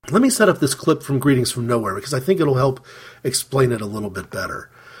 Let me set up this clip from Greetings from Nowhere because I think it'll help explain it a little bit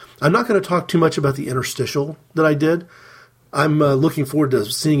better. I'm not going to talk too much about the interstitial that I did. I'm looking forward to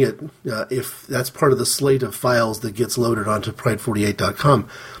seeing it if that's part of the slate of files that gets loaded onto Pride48.com.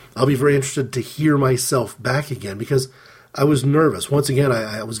 I'll be very interested to hear myself back again because I was nervous. Once again,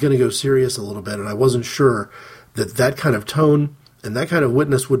 I was going to go serious a little bit, and I wasn't sure that kind of tone and that kind of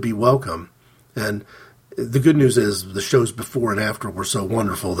witness would be welcome. And the good news is the shows before and after were so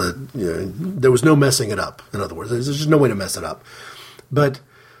wonderful that there was no messing it up. In other words, there's just no way to mess it up. But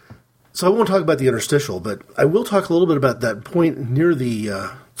so I won't talk about the interstitial, but I will talk a little bit about that point near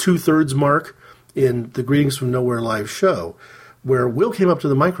the 2/3 mark in the Greetings from Nowhere live show, where Will came up to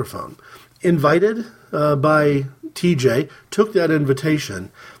the microphone, invited by TJ, took that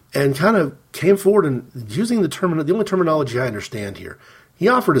invitation, and kind of came forward and using the only terminology I understand here. He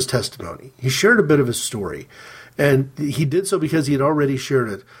offered his testimony. He shared a bit of his story. And he did so because he had already shared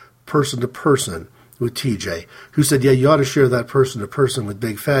it person to person with TJ, who said, yeah, you ought to share that person to person with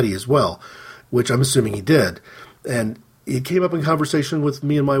Big Fatty as well, which I'm assuming he did. And he came up in conversation with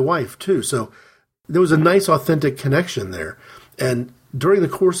me and my wife, too. So there was a nice, authentic connection there. And during the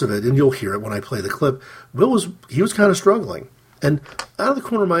course of it, and you'll hear it when I play the clip, Will was kind of struggling. And out of the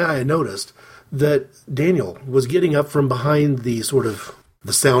corner of my eye, I noticed that Daniel was getting up from behind the sort of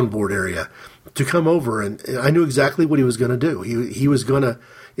the soundboard area to come over, and I knew exactly what he was going to do. He was going to,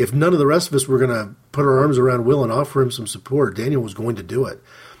 if none of the rest of us were going to put our arms around Will and offer him some support, Daniel was going to do it.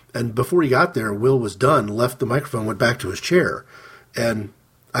 And before he got there, Will was done, left the microphone, went back to his chair. And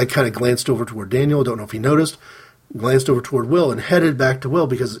I kind of glanced over toward Daniel, don't know if he noticed. glanced over toward Will and headed back to Will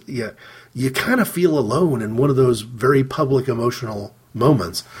because you kind of feel alone in one of those very public emotional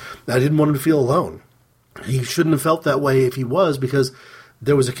moments. I didn't want him to feel alone. He shouldn't have felt that way if he was, because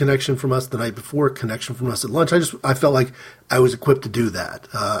there was a connection from us the night before, a connection from us at lunch. I felt like I was equipped to do that.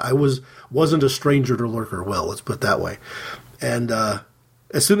 I wasn't a stranger to Lurker Will, let's put it that way. And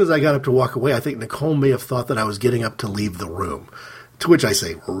as soon as I got up to walk away, I think Nicole may have thought that I was getting up to leave the room. To which I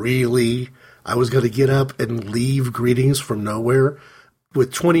say, really? I was going to get up and leave Greetings from Nowhere?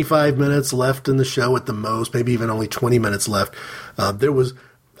 With 25 minutes left in the show at the most, maybe even only 20 minutes left,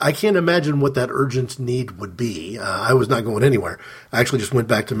 I can't imagine what that urgent need would be. I was not going anywhere. I actually just went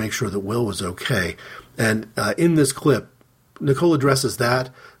back to make sure that Will was okay. And in this clip, Nicole addresses that,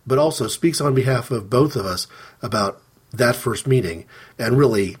 but also speaks on behalf of both of us about that first meeting. And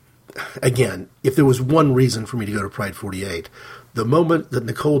really, again, if there was one reason for me to go to Pride 48, the moment that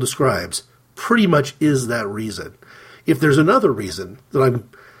Nicole describes pretty much is that reason. If there's another reason that I'm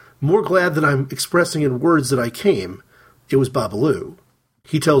more glad that I'm expressing in words that I came, it was Babalu.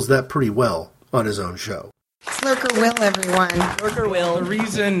 He tells that pretty well on his own show. It's Lurker Will, everyone. Lurker Will. The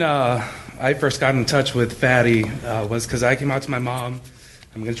reason I first got in touch with Fatty was because I came out to my mom.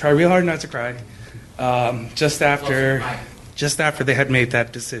 I'm going to try real hard not to cry. Just after they had made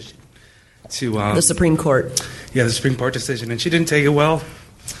that decision to the Supreme Court. Yeah, the Supreme Court decision, and she didn't take it well.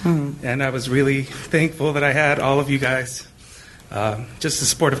 And I was really thankful that I had all of you guys, just the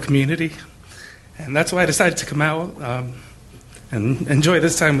supportive community, and that's why I decided to come out and enjoy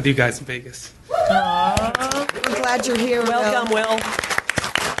this time with you guys in Vegas. Aww. We're glad you're here. Welcome, Will.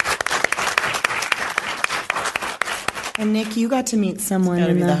 And Nick, you got to meet someone. It's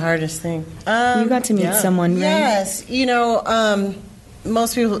gotta be the hardest thing. You got to meet someone, right? Yes. You know,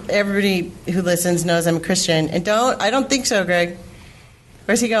 most people, everybody who listens knows I'm a Christian. And I don't think so, Greg.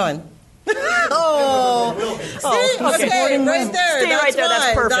 Where's he going? See? Okay, right there. Stay right there.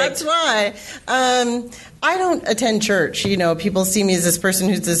 That's perfect. That's why. I don't attend church. You know, people see me as this person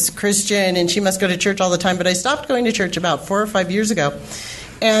who's this Christian, and she must go to church all the time. But I stopped going to church about 4 or 5 years ago.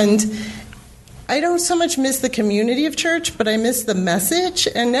 And I don't so much miss the community of church, but I miss the message.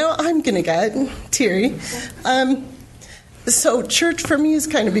 And now I'm going to get teary. So church for me has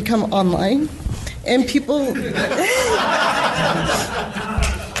kind of become online. And people...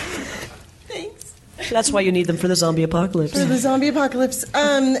 Thanks. That's why you need them for the zombie apocalypse. For the zombie apocalypse.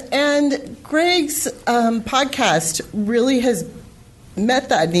 And Greg's podcast really has met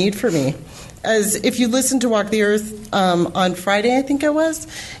that need for me. As if you listen to Walk the Earth on Friday, I think it was,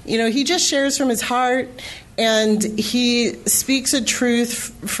 you know, he just shares from his heart, and he speaks a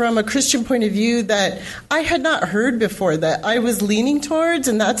truth from a Christian point of view that I had not heard before, that I was leaning towards,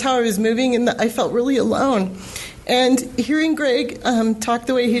 and that's how I was moving, and I felt really alone. And hearing Greg talk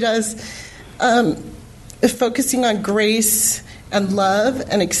the way he does, focusing on grace and love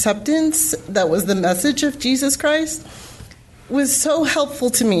and acceptance, that was the message of Jesus Christ, was so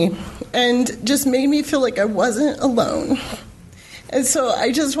helpful to me and just made me feel like I wasn't alone. And so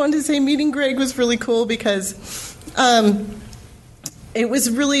I just wanted to say meeting Greg was really cool because it was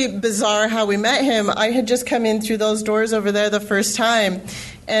really bizarre how we met him. I had just come in through those doors over there the first time,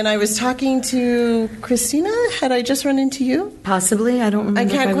 and I was talking to Christina. Had I just run into you? Possibly. I don't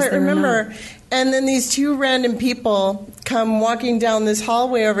remember. I can't quite remember. And then these two random people come walking down this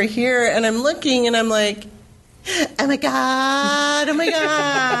hallway over here, and I'm looking, and I'm like, oh my God,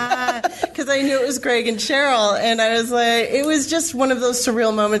 because I knew it was Greg and Cheryl, and I was like, it was just one of those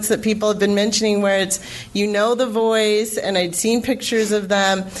surreal moments that people have been mentioning where it's, you know, the voice, and I'd seen pictures of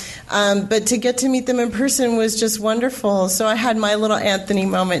them, but to get to meet them in person was just wonderful. So I had my little Anthony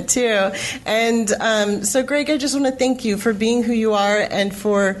moment too. And so Greg, I just want to thank you for being who you are and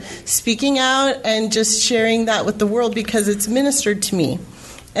for speaking out and just sharing that with the world, because it's ministered to me,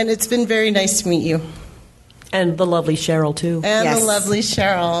 and it's been very nice to meet you. And the lovely Cheryl, too. And yes. The lovely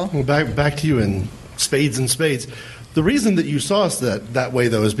Cheryl. Well, back to you in spades and spades. The reason that you saw us that way,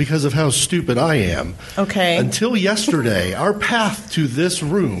 though, is because of how stupid I am. Okay. Until yesterday, our path to this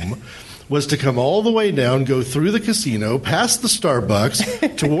room was to come all the way down, go through the casino, past the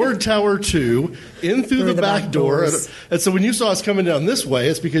Starbucks, toward Tower 2, in through the back door. And so when you saw us coming down this way,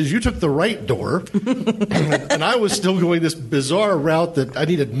 it's because you took the right door, and I was still going this bizarre route that I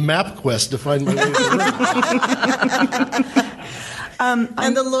needed MapQuest to find my way to the room.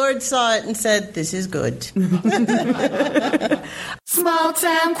 And the Lord saw it and said, this is good. Small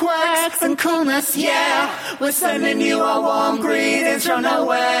town quirks and coolness, yeah. We're sending you a warm greetings from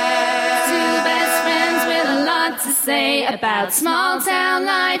nowhere. Two best friends with a lot to say about small town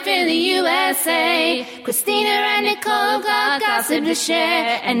life in the USA. Christina and Nicole got gossip to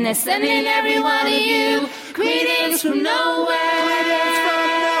share, and they're sending every one of you greetings from nowhere.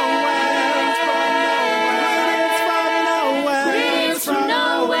 Greetings from nowhere. Greetings from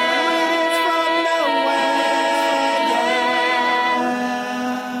nowhere.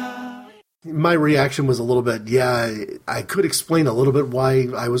 My reaction was a little bit, I could explain a little bit why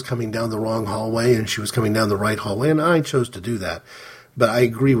I was coming down the wrong hallway and she was coming down the right hallway, and I chose to do that. But I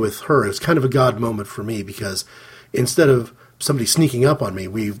agree with her. It's kind of a God moment for me because instead of somebody sneaking up on me,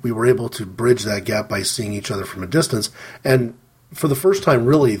 we were able to bridge that gap by seeing each other from a distance. And for the first time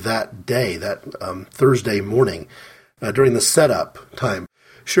really that day, that Thursday morning, during the setup time,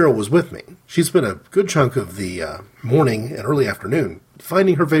 Cheryl was with me. She spent a good chunk of the morning and early afternoon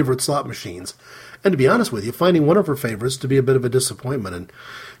finding her favorite slot machines. And to be honest with you, finding one of her favorites to be a bit of a disappointment and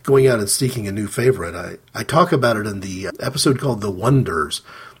going out and seeking a new favorite. I talk about it in the episode called The Wonders,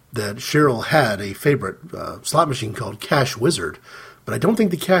 that Cheryl had a favorite slot machine called Cash Wizard, but I don't think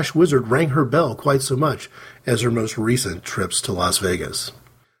the Cash Wizard rang her bell quite so much as her most recent trips to Las Vegas.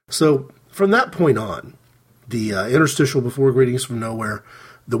 So from that point on, the interstitial before Greetings from Nowhere,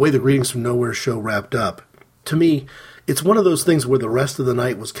 the way the Greetings from Nowhere show wrapped up, to me, it's one of those things where the rest of the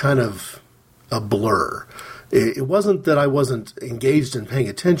night was kind of a blur. It wasn't that I wasn't engaged in paying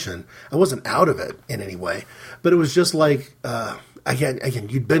attention. I wasn't out of it in any way. But it was just like, again,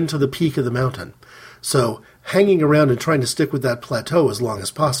 you'd been to the peak of the mountain. So hanging around and trying to stick with that plateau as long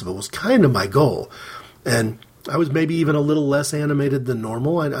as possible was kind of my goal. And I was maybe even a little less animated than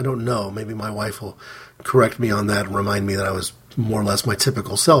normal. I don't know. Maybe my wife will correct me on that and remind me that I was more or less my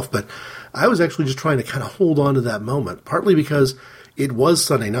typical self. But I was actually just trying to kind of hold on to that moment, partly because it was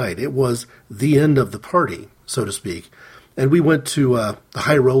Sunday night. It was the end of the party, so to speak. And we went to the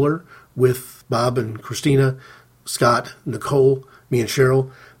High Roller with Bob and Christina, Scott, Nicole, me and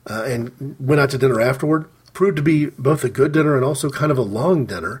Cheryl, and went out to dinner afterward. Proved to be both a good dinner and also kind of a long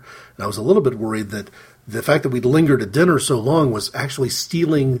dinner. And I was a little bit worried that the fact that we'd lingered at dinner so long was actually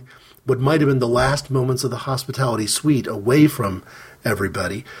stealing what might have been the last moments of the hospitality suite away from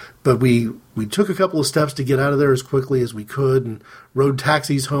everybody. But we took a couple of steps to get out of there as quickly as we could and rode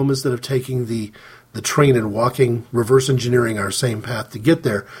taxis home instead of taking the train and walking, reverse engineering our same path to get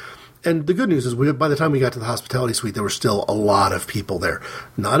there. And the good news is by the time we got to the hospitality suite, there were still a lot of people there.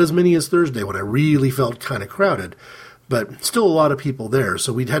 Not as many as Thursday when I really felt kind of crowded, but still a lot of people there,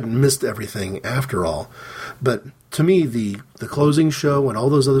 so we hadn't missed everything after all. But to me, the closing show and all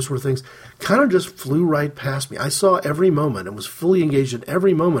those other sort of things kind of just flew right past me. I saw every moment and was fully engaged in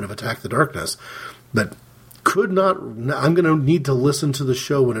every moment of Attack the Darkness, but could not. I'm going to need to listen to the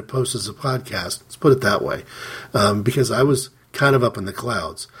show when it posts as a podcast, let's put it that way, because I was kind of up in the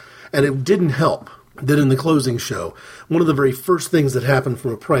clouds. And it didn't help that in the closing show, one of the very first things that happened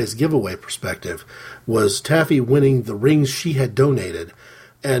from a prize giveaway perspective was Taffy winning the rings she had donated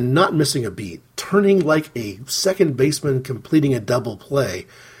and not missing a beat, turning like a second baseman completing a double play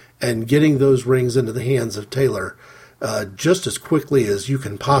and getting those rings into the hands of Taylor just as quickly as you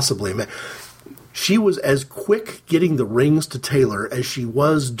can possibly imagine. She was as quick getting the rings to Taylor as she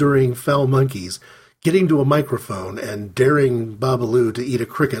was during Foul Monkeys, getting to a microphone and daring Babalu to eat a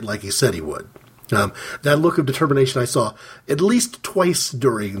cricket like he said he would. That look of determination I saw at least twice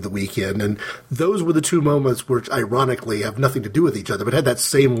during the weekend, and those were the two moments which ironically have nothing to do with each other, but had that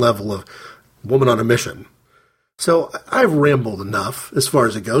same level of woman on a mission. So I've rambled enough as far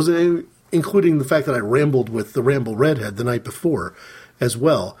as it goes, including the fact that I rambled with the Ramble Redhead the night before as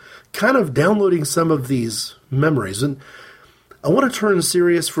well, kind of downloading some of these memories. And I want to turn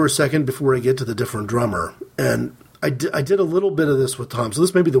serious for a second before I get to the different drummer. And I did a little bit of this with Tom, so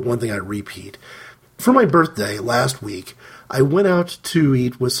this may be the one thing I repeat. For my birthday last week, I went out to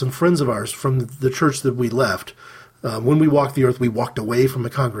eat with some friends of ours from the church that we left. When we walked the earth, we walked away from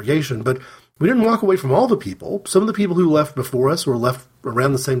a congregation, but we didn't walk away from all the people. Some of the people who left before us or left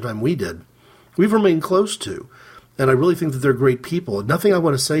around the same time we did, we've remained close to. And I really think that they're great people. Nothing I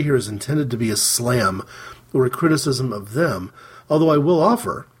want to say here is intended to be a slam or a criticism of them, although I will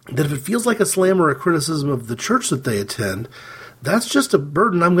offer that if it feels like a slam or a criticism of the church that they attend, that's just a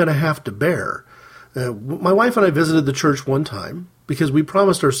burden I'm going to have to bear. My wife and I visited the church one time because we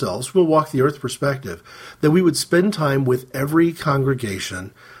promised ourselves, from a Walk the Earth perspective, that we would spend time with every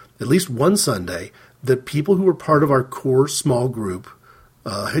congregation, at least one Sunday, that people who were part of our core small group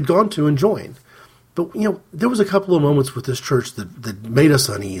had gone to and joined. But, there was a couple of moments with this church that made us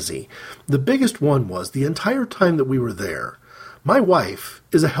uneasy. The biggest one was the entire time that we were there, my wife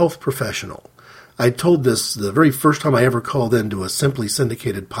is a health professional. I told this the very first time I ever called into a Simply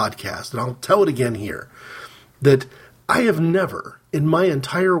Syndicated podcast, and I'll tell it again here. that I have never, in my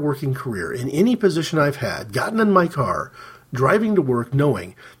entire working career, in any position I've had, gotten in my car, driving to work,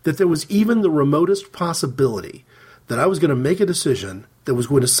 knowing that there was even the remotest possibility that I was going to make a decision that was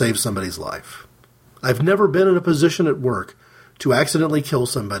going to save somebody's life. I've never been in a position at work to accidentally kill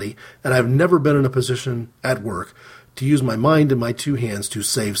somebody, and I've never been in a position at work to use my mind and my two hands to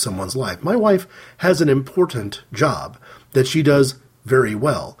save someone's life. My wife has an important job that she does very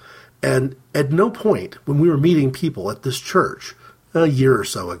well. And at no point when we were meeting people at this church a year or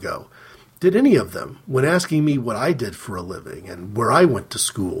so ago, did any of them, when asking me what I did for a living and where I went to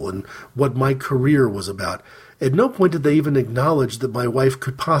school and what my career was about, at no point did they even acknowledge that my wife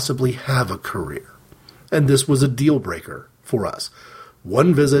could possibly have a career. And this was a deal breaker for us.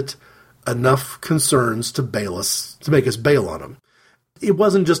 One visit, enough concerns to make us bail on them. It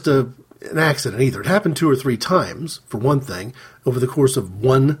wasn't just an accident either. It happened 2 or 3 times, for one thing, over the course of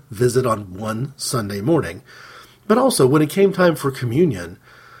one visit on one Sunday morning. But also, when it came time for communion,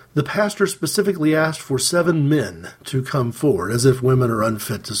 the pastor specifically asked for 7 men to come forward, as if women are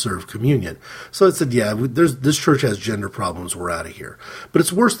unfit to serve communion. So I said, yeah, this church has gender problems, we're out of here. But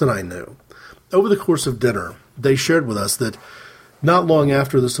it's worse than I knew. Over the course of dinner, they shared with us that not long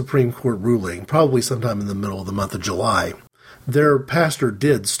after the Supreme Court ruling, probably sometime in the middle of the month of July, their pastor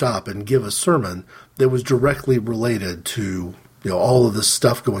did stop and give a sermon that was directly related to all of this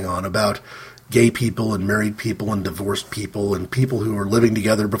stuff going on about gay people and married people and divorced people and people who are living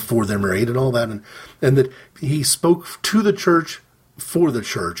together before they're married and all that. And that he spoke to the church, for the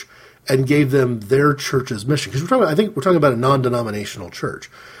church, and gave them their church's mission. Because I think we're talking about a non-denominational church.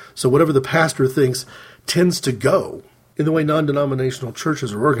 So whatever the pastor thinks tends to go in the way non-denominational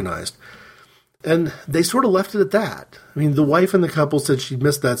churches are organized. And they sort of left it at that. I mean, the wife and the couple said she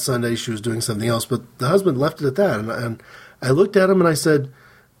missed that Sunday. She was doing something else. But the husband left it at that. And I looked at him and I said,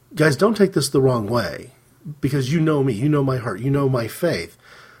 guys, don't take this the wrong way, because you know me, you know my heart, you know my faith.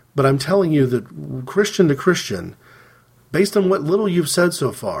 But I'm telling you that Christian to Christian, based on what little you've said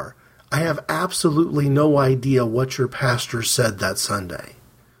so far, I have absolutely no idea what your pastor said that Sunday.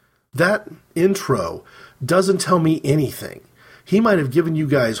 That intro doesn't tell me anything. He might have given you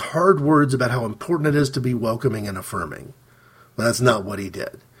guys hard words about how important it is to be welcoming and affirming. But that's not what he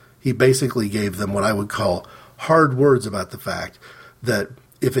did. He basically gave them what I would call hard words about the fact that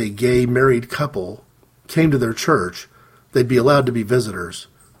if a gay married couple came to their church, they'd be allowed to be visitors.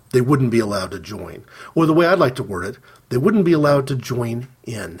 They wouldn't be allowed to join. Or the way I'd like to word it, they wouldn't be allowed to join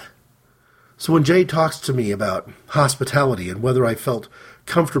in. So when Jay talks to me about hospitality and whether I felt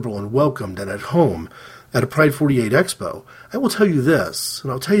comfortable and welcomed and at home at a Pride 48 Expo, I will tell you this,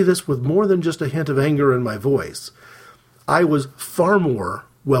 and I'll tell you this with more than just a hint of anger in my voice. I was far more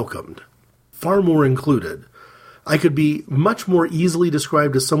welcomed, far more included. I could be much more easily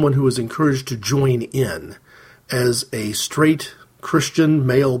described as someone who was encouraged to join in as a straight Christian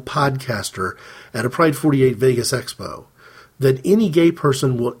male podcaster at a Pride 48 Vegas Expo than any gay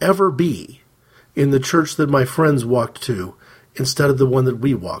person will ever be in the church that my friends walked to instead of the one that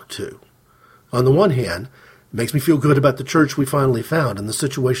we walked to. On the one hand, it makes me feel good about the church we finally found and the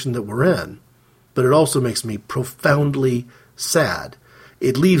situation that we're in, but it also makes me profoundly sad.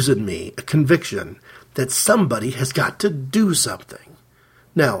 It leaves in me a conviction that somebody has got to do something.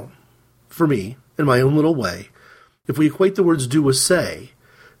 Now, for me, in my own little way, if we equate the words do with say,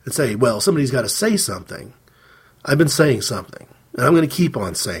 and say, well, somebody's got to say something, I've been saying something, and I'm going to keep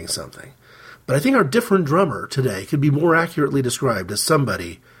on saying something. But I think our different drummer today could be more accurately described as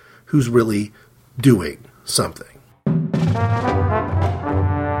somebody who's really doing something.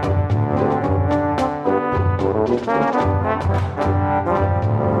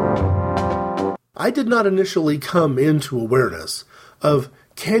 I did not initially come into awareness of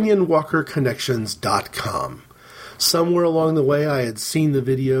CanyonWalkerConnections.com. Somewhere along the way, I had seen the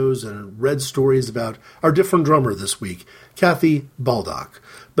videos and read stories about our different drummer this week, Kathy Baldock.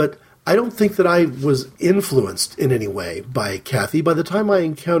 But I don't think that I was influenced in any way by Kathy. By the time I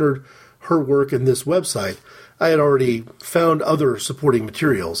encountered her work in this website, I had already found other supporting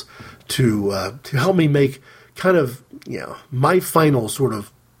materials to help me make kind of, my final sort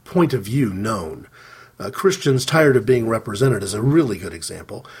of point of view known. Christians Tired of Being Represented is a really good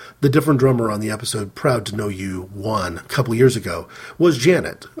example. The different drummer on the episode Proud to Know You 1 a couple of years ago was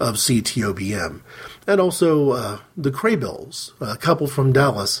Janet of CTOBM. And also the Craybills, a couple from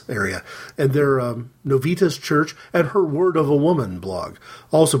Dallas area, and their Novitas Church and her Word of a Woman blog,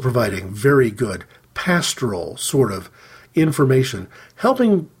 also providing very good pastoral sort of information,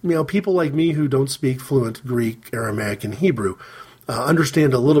 helping people like me who don't speak fluent Greek, Aramaic, and Hebrew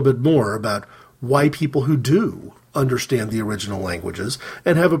understand a little bit more about why people who do understand the original languages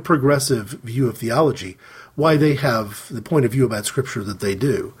and have a progressive view of theology, why they have the point of view about Scripture that they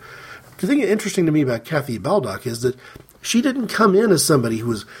do. The thing interesting to me about Kathy Baldock is that she didn't come in as somebody who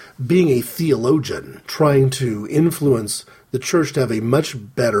was being a theologian, trying to influence the church to have a much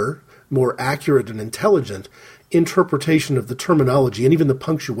better, more accurate and intelligent interpretation of the terminology and even the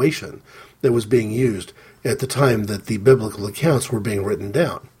punctuation that was being used at the time that the biblical accounts were being written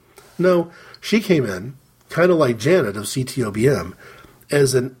down. No, she came in, kind of like Janet of CTOBM,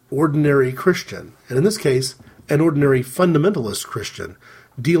 as an ordinary Christian, and in this case, an ordinary fundamentalist Christian,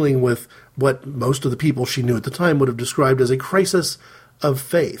 dealing with what most of the people she knew at the time would have described as a crisis of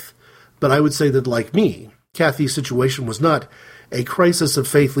faith. But I would say that, like me, Kathy's situation was not a crisis of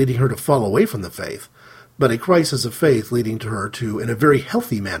faith leading her to fall away from the faith, but a crisis of faith leading to her to, in a very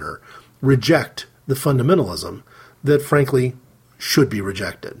healthy manner, reject the fundamentalism that, frankly, should be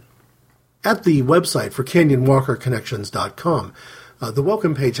rejected. At the website for CanyonWalkerConnections.com, the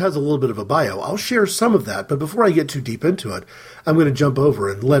welcome page has a little bit of a bio. I'll share some of that, but before I get too deep into it, I'm going to jump over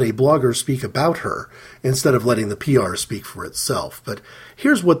and let a blogger speak about her instead of letting the PR speak for itself. But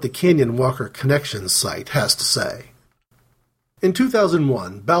here's what the Canyon Walker Connections site has to say. In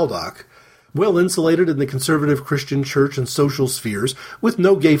 2001, Baldock, well insulated in the conservative Christian church and social spheres with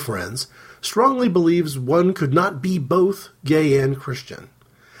no gay friends, strongly believes one could not be both gay and Christian.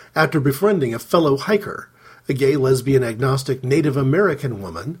 After befriending a fellow hiker, a gay, lesbian, agnostic Native American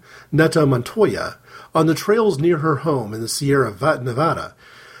woman, Netta Montoya, on the trails near her home in the Sierra Nevada,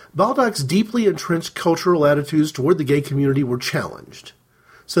 Baldock's deeply entrenched cultural attitudes toward the gay community were challenged.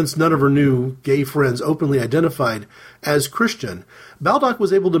 Since none of her new gay friends openly identified as Christian, Baldock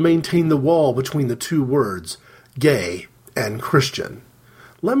was able to maintain the wall between the two words, gay and Christian.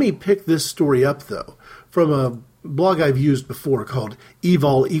 Let me pick this story up, though, from a blog I've used before called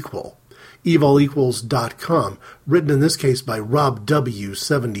Evol Equal, evalequals.com, written in this case by Rob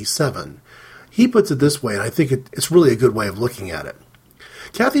W77. He puts it this way, and I think it's really a good way of looking at it.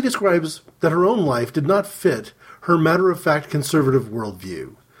 Kathy describes that her own life did not fit her matter-of-fact conservative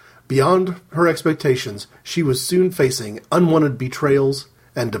worldview. Beyond her expectations, she was soon facing unwanted betrayals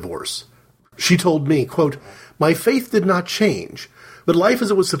and divorce. She told me, quote, "My faith did not change, but life as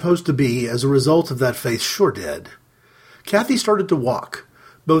it was supposed to be as a result of that faith sure did." Kathy started to walk,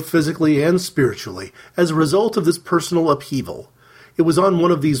 both physically and spiritually, as a result of this personal upheaval. It was on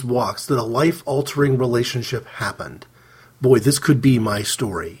one of these walks that a life-altering relationship happened. Boy, this could be my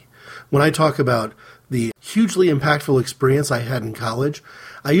story. When I talk about the hugely impactful experience I had in college,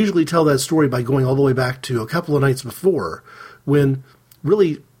 I usually tell that story by going all the way back to a couple of nights before, when,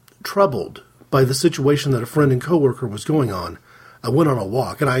 really troubled by the situation that a friend and coworker was going on, I went on a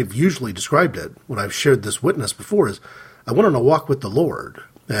walk, and I've usually described it when I've shared this witness before as I went on a walk with the Lord.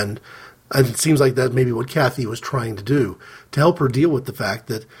 And it seems like that's maybe what Kathy was trying to do, to help her deal with the fact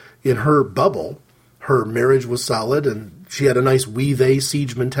that in her bubble, her marriage was solid and she had a nice we-they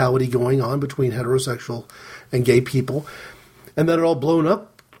siege mentality going on between heterosexual and gay people, and that had all blown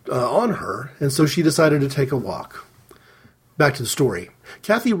up on her, and so she decided to take a walk. Back to the story.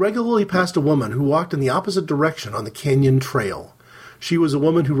 Kathy regularly passed a woman who walked in the opposite direction on the Canyon Trail. She was a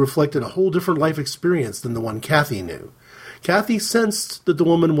woman who reflected a whole different life experience than the one Kathy knew. Kathy sensed that the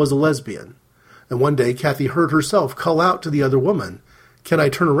woman was a lesbian, and one day Kathy heard herself call out to the other woman, "Can I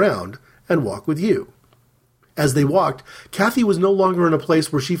turn around and walk with you?" As they walked, Kathy was no longer in a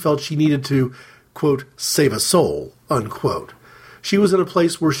place where she felt she needed to, quote, save a soul, unquote. She was in a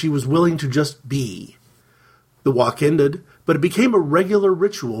place where she was willing to just be. The walk ended, but it became a regular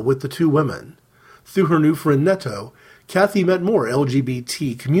ritual with the two women. Through her new friend Netto, Kathy met more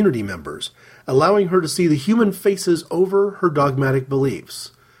LGBT community members, allowing her to see the human faces over her dogmatic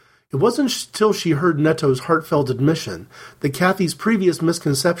beliefs. It wasn't until she heard Netto's heartfelt admission that Kathy's previous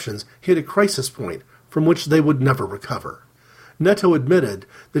misconceptions hit a crisis point from which they would never recover. Netto admitted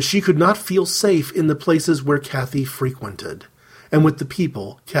that she could not feel safe in the places where Kathy frequented, and with the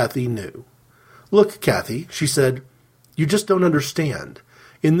people Kathy knew. "Look, Kathy," she said, "you just don't understand.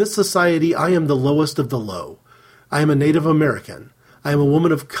 In this society, I am the lowest of the low. I am a Native American. I am a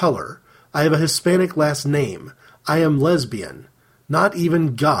woman of color. I have a Hispanic last name. I am lesbian. Not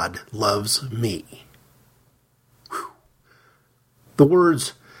even God loves me." Whew. The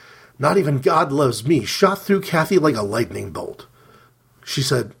words, "not even God loves me," shot through Kathy like a lightning bolt. She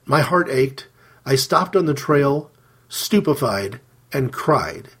said, "My heart ached. I stopped on the trail, stupefied, and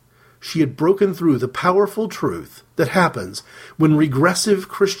cried." She had broken through the powerful truth that happens when regressive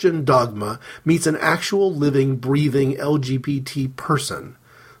Christian dogma meets an actual living, breathing LGBT person.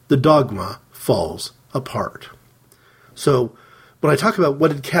 The dogma falls apart. So, when I talk about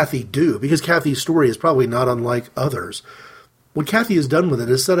what did Kathy do, because Kathy's story is probably not unlike others, what Kathy has done with it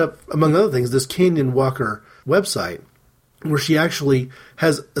is set up, among other things, this Canyon Walker website, where she actually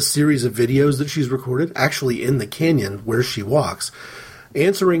has a series of videos that she's recorded, actually in the canyon where she walks,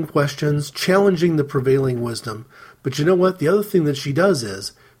 answering questions, challenging the prevailing wisdom. But you know what? The other thing that she does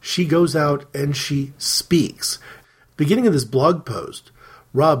is she goes out and she speaks. Beginning of this blog post,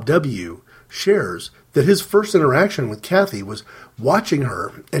 Rob W. shares that his first interaction with Kathy was watching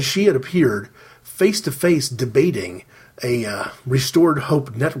her as she had appeared face-to-face debating a Restored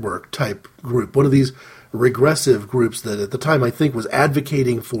Hope Network type group, one of these regressive groups that at the time I think was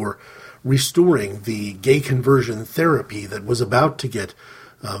advocating for restoring the gay conversion therapy that was about to get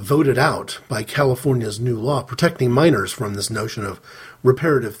voted out by California's new law, protecting minors from this notion of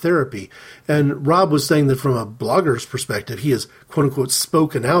reparative therapy. And Rob was saying that from a blogger's perspective, he has, quote-unquote,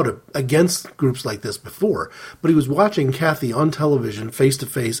 spoken out against groups like this before. But he was watching Kathy on television,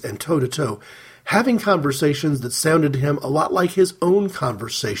 face-to-face and toe-to-toe, having conversations that sounded to him a lot like his own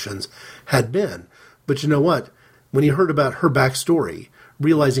conversations had been. But you know what? When he heard about her backstory,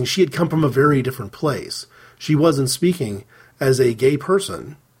 realizing she had come from a very different place, she wasn't speaking as a gay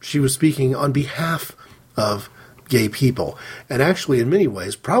person. She was speaking on behalf of gay people. And actually, in many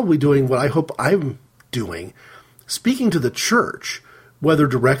ways, probably doing what I hope I'm doing, speaking to the church, whether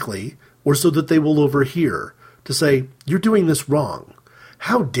directly or so that they will overhear, to say, you're doing this wrong.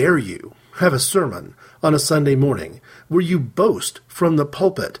 How dare you have a sermon on a Sunday morning where you boast from the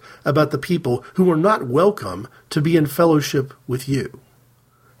pulpit about the people who are not welcome to be in fellowship with you?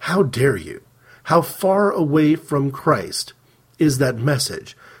 How dare you? How far away from Christ is that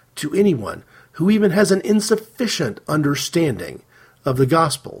message to anyone who even has an insufficient understanding of the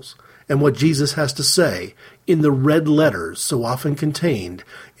Gospels and what Jesus has to say in the red letters so often contained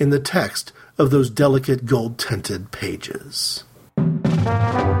in the text of those delicate gold-tinted pages?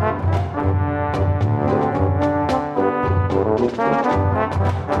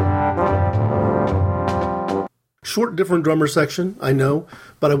 Short, different drummer section, I know,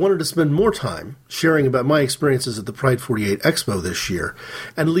 but I wanted to spend more time sharing about my experiences at the Pride 48 Expo this year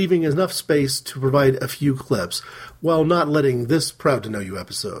and leaving enough space to provide a few clips while not letting this Proud to Know You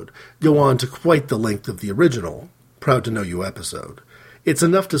episode go on to quite the length of the original Proud to Know You episode. It's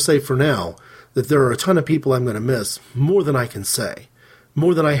enough to say for now that there are a ton of people I'm going to miss, more than I can say,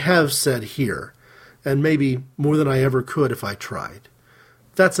 more than I have said here, and maybe more than I ever could if I tried.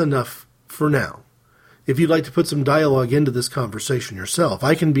 That's enough for now. If you'd like to put some dialogue into this conversation yourself,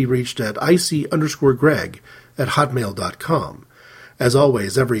 I can be reached at ic_greg@hotmail.com. As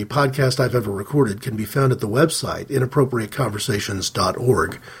always, every podcast I've ever recorded can be found at the website,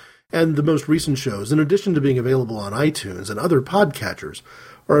 inappropriateconversations.org. And the most recent shows, in addition to being available on iTunes and other podcatchers,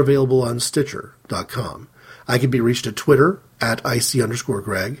 are available on Stitcher.com. I can be reached at Twitter, at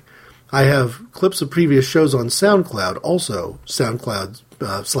ic_greg. I have clips of previous shows on SoundCloud, also SoundCloud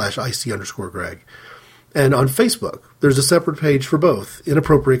 /ic_greg. And on Facebook, there's a separate page for both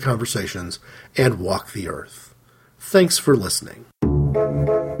Inappropriate Conversations and Walk the Earth. Thanks for listening.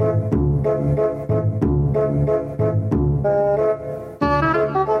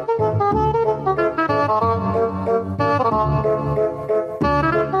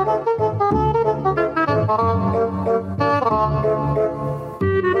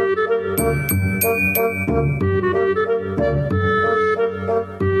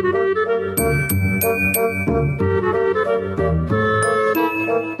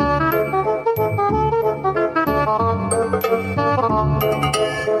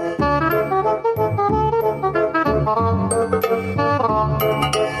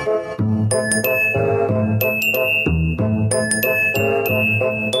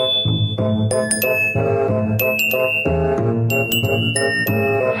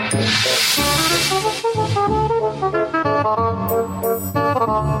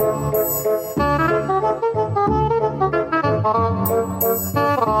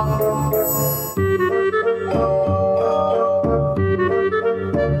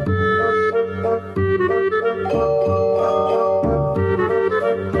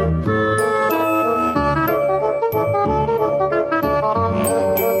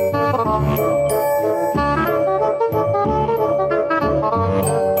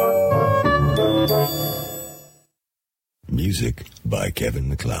 Music by Kevin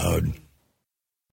MacLeod.